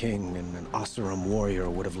Sun King and an Oseram warrior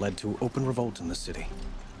would have led to open revolt in the city.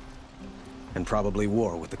 And probably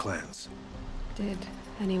war with the clans. Did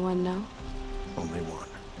anyone know? Only one.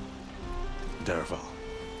 Dervahl.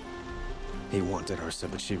 He wanted Ursa,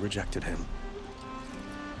 but she rejected him.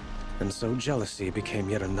 And so jealousy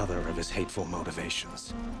became yet another of his hateful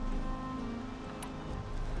motivations.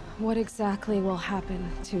 What exactly will happen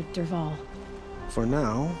to Dervahl? For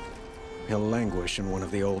now, he'll languish in one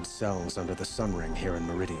of the old cells under the Sun Ring here in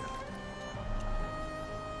Meridian.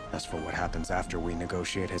 As for what happens after we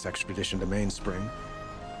negotiate his extradition to Mainspring,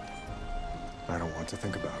 I don't want to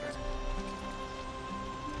think about it.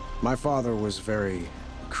 My father was very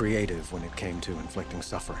creative when it came to inflicting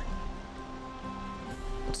suffering.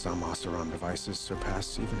 But some Oseram devices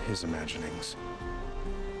surpass even his imaginings.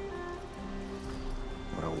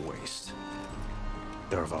 What a waste.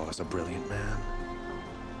 Dervahl is a brilliant man.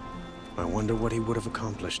 I wonder what he would have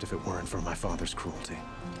accomplished if it weren't for my father's cruelty.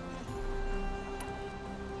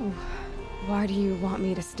 Why do you want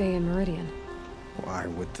me to stay in Meridian? Well, I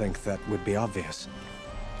would think that would be obvious.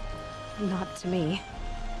 Not to me.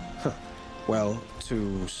 Well,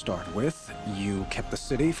 to start with, you kept the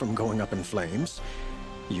city from going up in flames.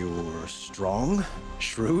 You were strong,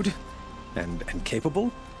 shrewd, and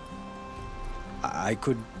capable. I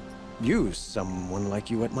could use someone like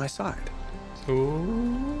you at my side.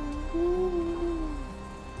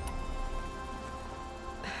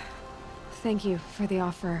 Thank you for the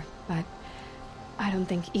offer, but I don't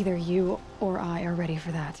think either you or I are ready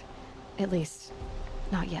for that. At least,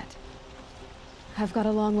 not yet. I've got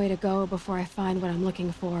a long way to go before I find what I'm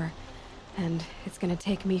looking for, and it's gonna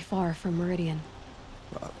take me far from Meridian.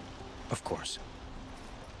 Of course.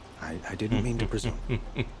 I didn't mean to presume.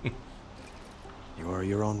 You are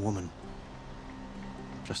your own woman,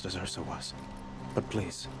 just as Ursa was. But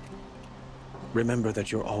please, remember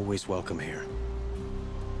that you're always welcome here.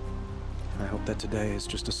 I hope that today is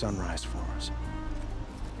just a sunrise for us,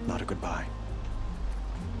 not a goodbye.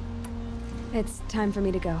 It's time for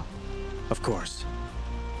me to go. Of course.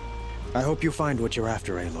 I hope you find what you're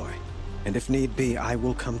after, Aloy. And if need be, I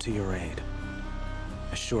will come to your aid.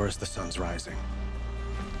 As sure as the sun's rising.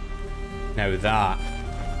 Now that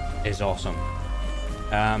is awesome.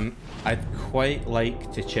 I'd quite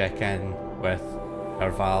like to check in with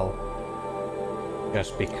Dervahl,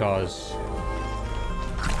 just because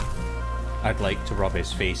I'd like to rub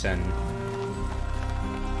his face in.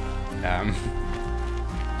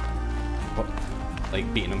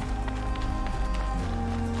 Like beating him.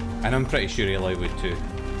 And I'm pretty sure Aloy would too.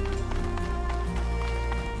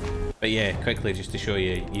 But yeah, quickly just to show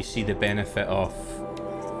you, you see the benefit of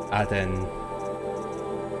adding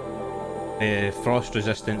the frost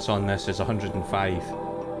resistance on this is 105,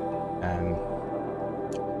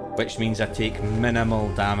 which means I take minimal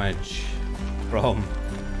damage from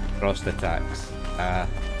frost attacks.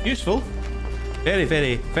 Useful, very,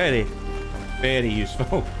 very, very, very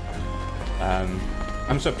useful.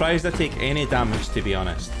 I'm surprised I take any damage, to be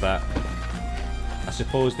honest, but I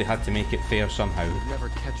suppose they had to make it fair somehow.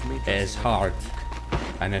 It is hard,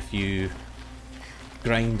 and if you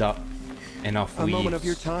grind up enough A weaves moment of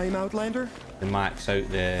your time, Outlander? to max out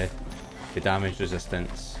the damage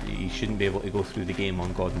resistance, you shouldn't be able to go through the game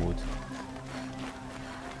on God mode.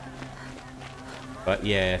 But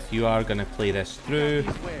yeah, if you are going to play this through,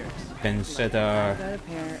 consider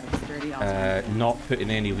not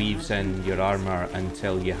putting any weaves in your armor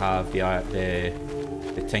until you have the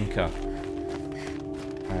tinker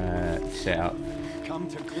set up. Come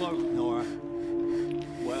to gloat, Nora.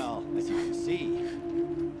 Well, as you can see,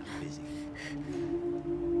 busy.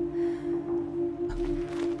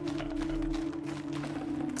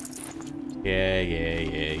 Yeah,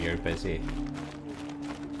 you're busy.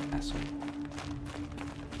 Asshole.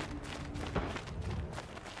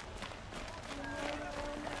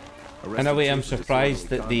 In a way, I'm surprised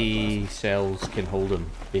that the cells can hold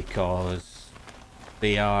them, because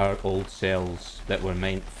they are old cells that were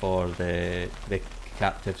meant for the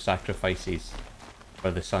captive sacrifices for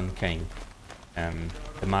the Sun King,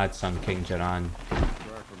 the Mad Sun King Jiran.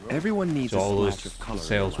 Everyone needs So all a those splash of color.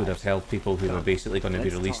 cells would have held people who were basically going to be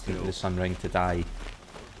released into the Sun Ring to die.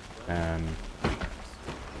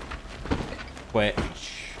 Which,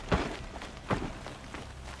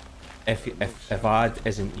 if Ad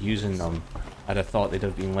isn't using them, I'd have thought they'd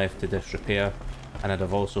have been left to disrepair, and I'd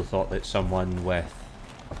have also thought that someone with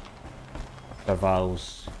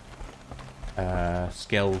Dervahl's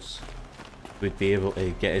skills would be able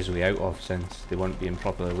to get his way out of, since they weren't being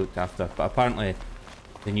properly looked after. But apparently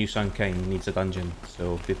the new Sun King needs a dungeon,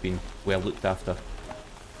 so they've been well looked after.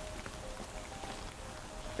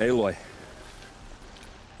 Aloy,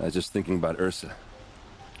 I was just thinking about Ursa.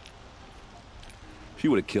 She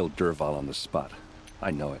would have killed Dervahl on the spot.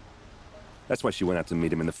 I know it. That's why she went out to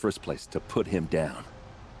meet him in the first place, to put him down.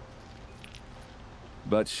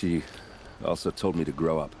 But she also told me to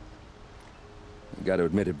grow up. I gotta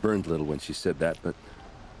admit it burned a little when she said that, but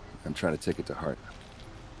I'm trying to take it to heart.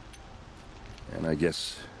 And I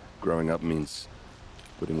guess growing up means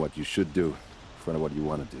putting what you should do in front of what you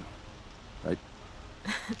want to do, right?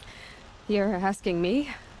 You're asking me?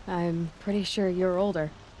 I'm pretty sure you're older.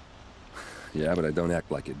 Yeah, but I don't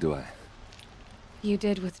act like it, do I? You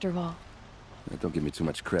did with Dervahl. Don't give me too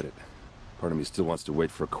much credit. Part of me still wants to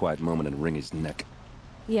wait for a quiet moment and wring his neck.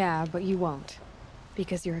 Yeah, but you won't.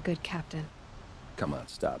 Because you're a good captain. Come on,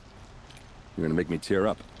 stop. You're gonna make me tear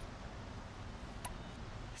up.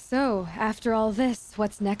 So, after all this,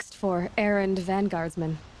 what's next for errand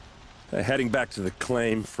vanguardsman? Heading back to the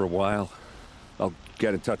claim for a while. I'll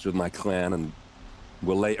get in touch with my clan and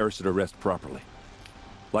we'll lay Ursa to rest properly.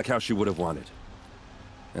 Like how she would have wanted.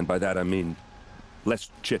 And by that I mean less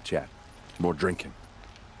chit-chat, more drinking.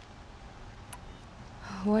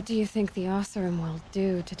 What do you think the Oseram will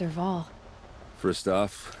do to Dervahl? First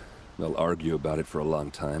off, they'll argue about it for a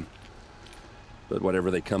long time. But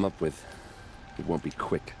whatever they come up with, it won't be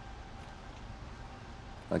quick.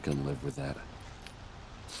 I can live with that.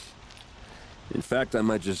 In fact, I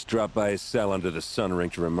might just drop by his cell under the Sun Ring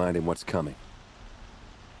to remind him what's coming.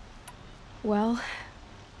 Well...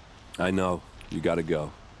 I know, you gotta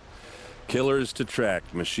go. Killers to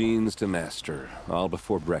track, machines to master, all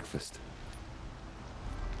before breakfast.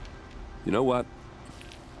 You know what?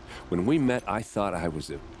 When we met, I thought I was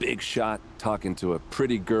a big shot talking to a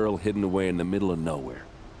pretty girl hidden away in the middle of nowhere.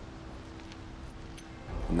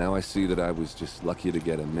 And now I see that I was just lucky to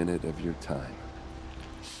get a minute of your time.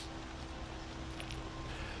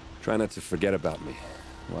 Try not to forget about me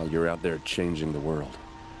while you're out there changing the world.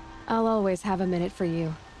 I'll always have a minute for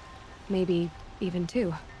you. Maybe even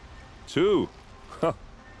two. Two? Huh.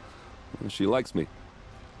 Well, she likes me.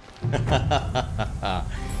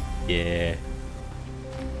 Yeah.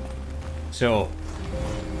 So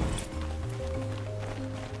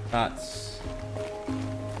that's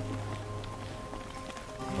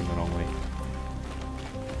going the wrong way.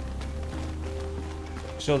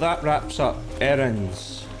 So that wraps up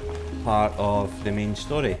Erin's part of the main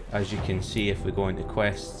story. As you can see, if we go into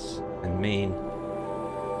quests and main,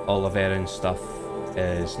 all of Erin's stuff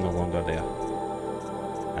is no longer there.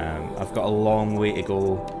 I've got a long way to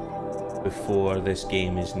go before this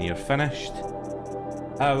game is near finished.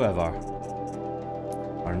 However,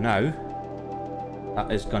 for now,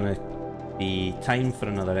 that is going to be time for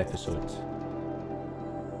another episode.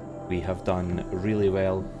 We have done really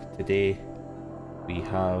well today. We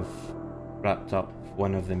have wrapped up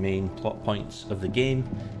one of the main plot points of the game.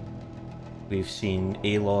 We've seen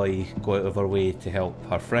Aloy go out of her way to help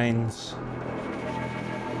her friends.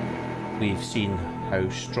 We've seen how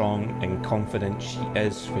strong and confident she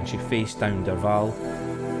is when she faced down Dervahl.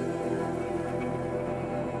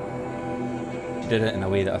 She did it in a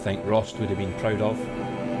way that I think Rost would have been proud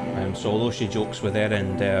of. So although she jokes with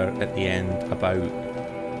Erin there at the end about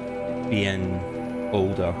being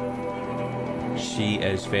older, she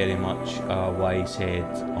is very much a wise head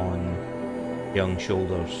on young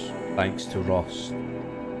shoulders, thanks to Rost.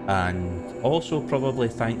 And also probably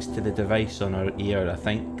thanks to the device on her ear. I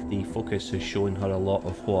think the focus has shown her a lot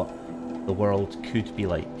of what the world could be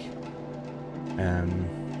like. I'm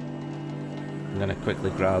going to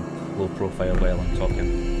quickly grab low profile while I'm talking.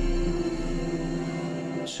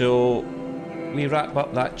 So we wrap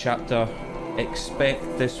up that chapter.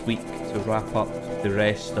 Expect this week to wrap up the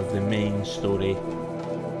rest of the main story.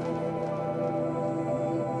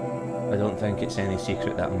 I don't think it's any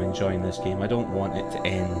secret that I'm enjoying this game. I don't want it to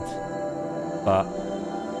end, but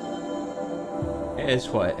it is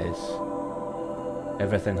what it is.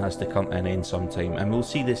 Everything has to come to an end sometime, and we'll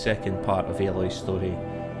see the second part of Aloy's story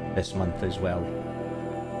this month as well.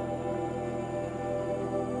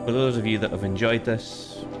 For those of you that have enjoyed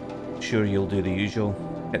this, I'm sure you'll do the usual.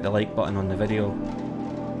 Hit the like button on the video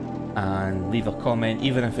and leave a comment,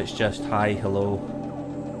 even if it's just hi, hello.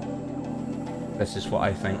 This is what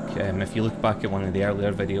I think. If you look back at one of the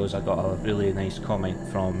earlier videos, I got a really nice comment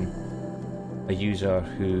from a user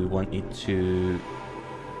who wanted to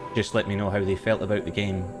just let me know how they felt about the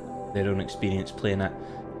game, their own experience playing it,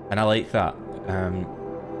 and I like that.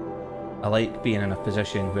 I like being in a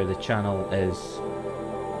position where the channel is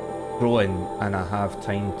growing and I have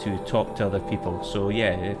time to talk to other people. So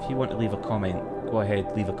yeah, if you want to leave a comment, go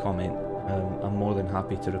ahead, leave a comment. I'm more than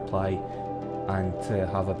happy to reply and to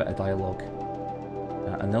have a bit of dialogue.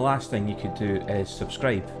 And the last thing you could do is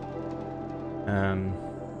subscribe.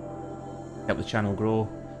 Help the channel grow,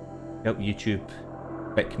 help YouTube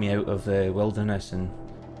pick me out of the wilderness and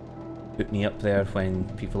put me up there when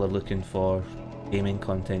people are looking for gaming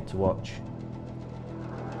content to watch.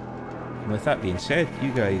 And with that being said,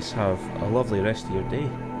 you guys have a lovely rest of your day.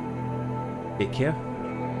 Take care,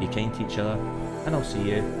 be kind to each other, and I'll see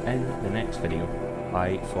you in the next video.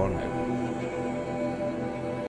 Bye for now.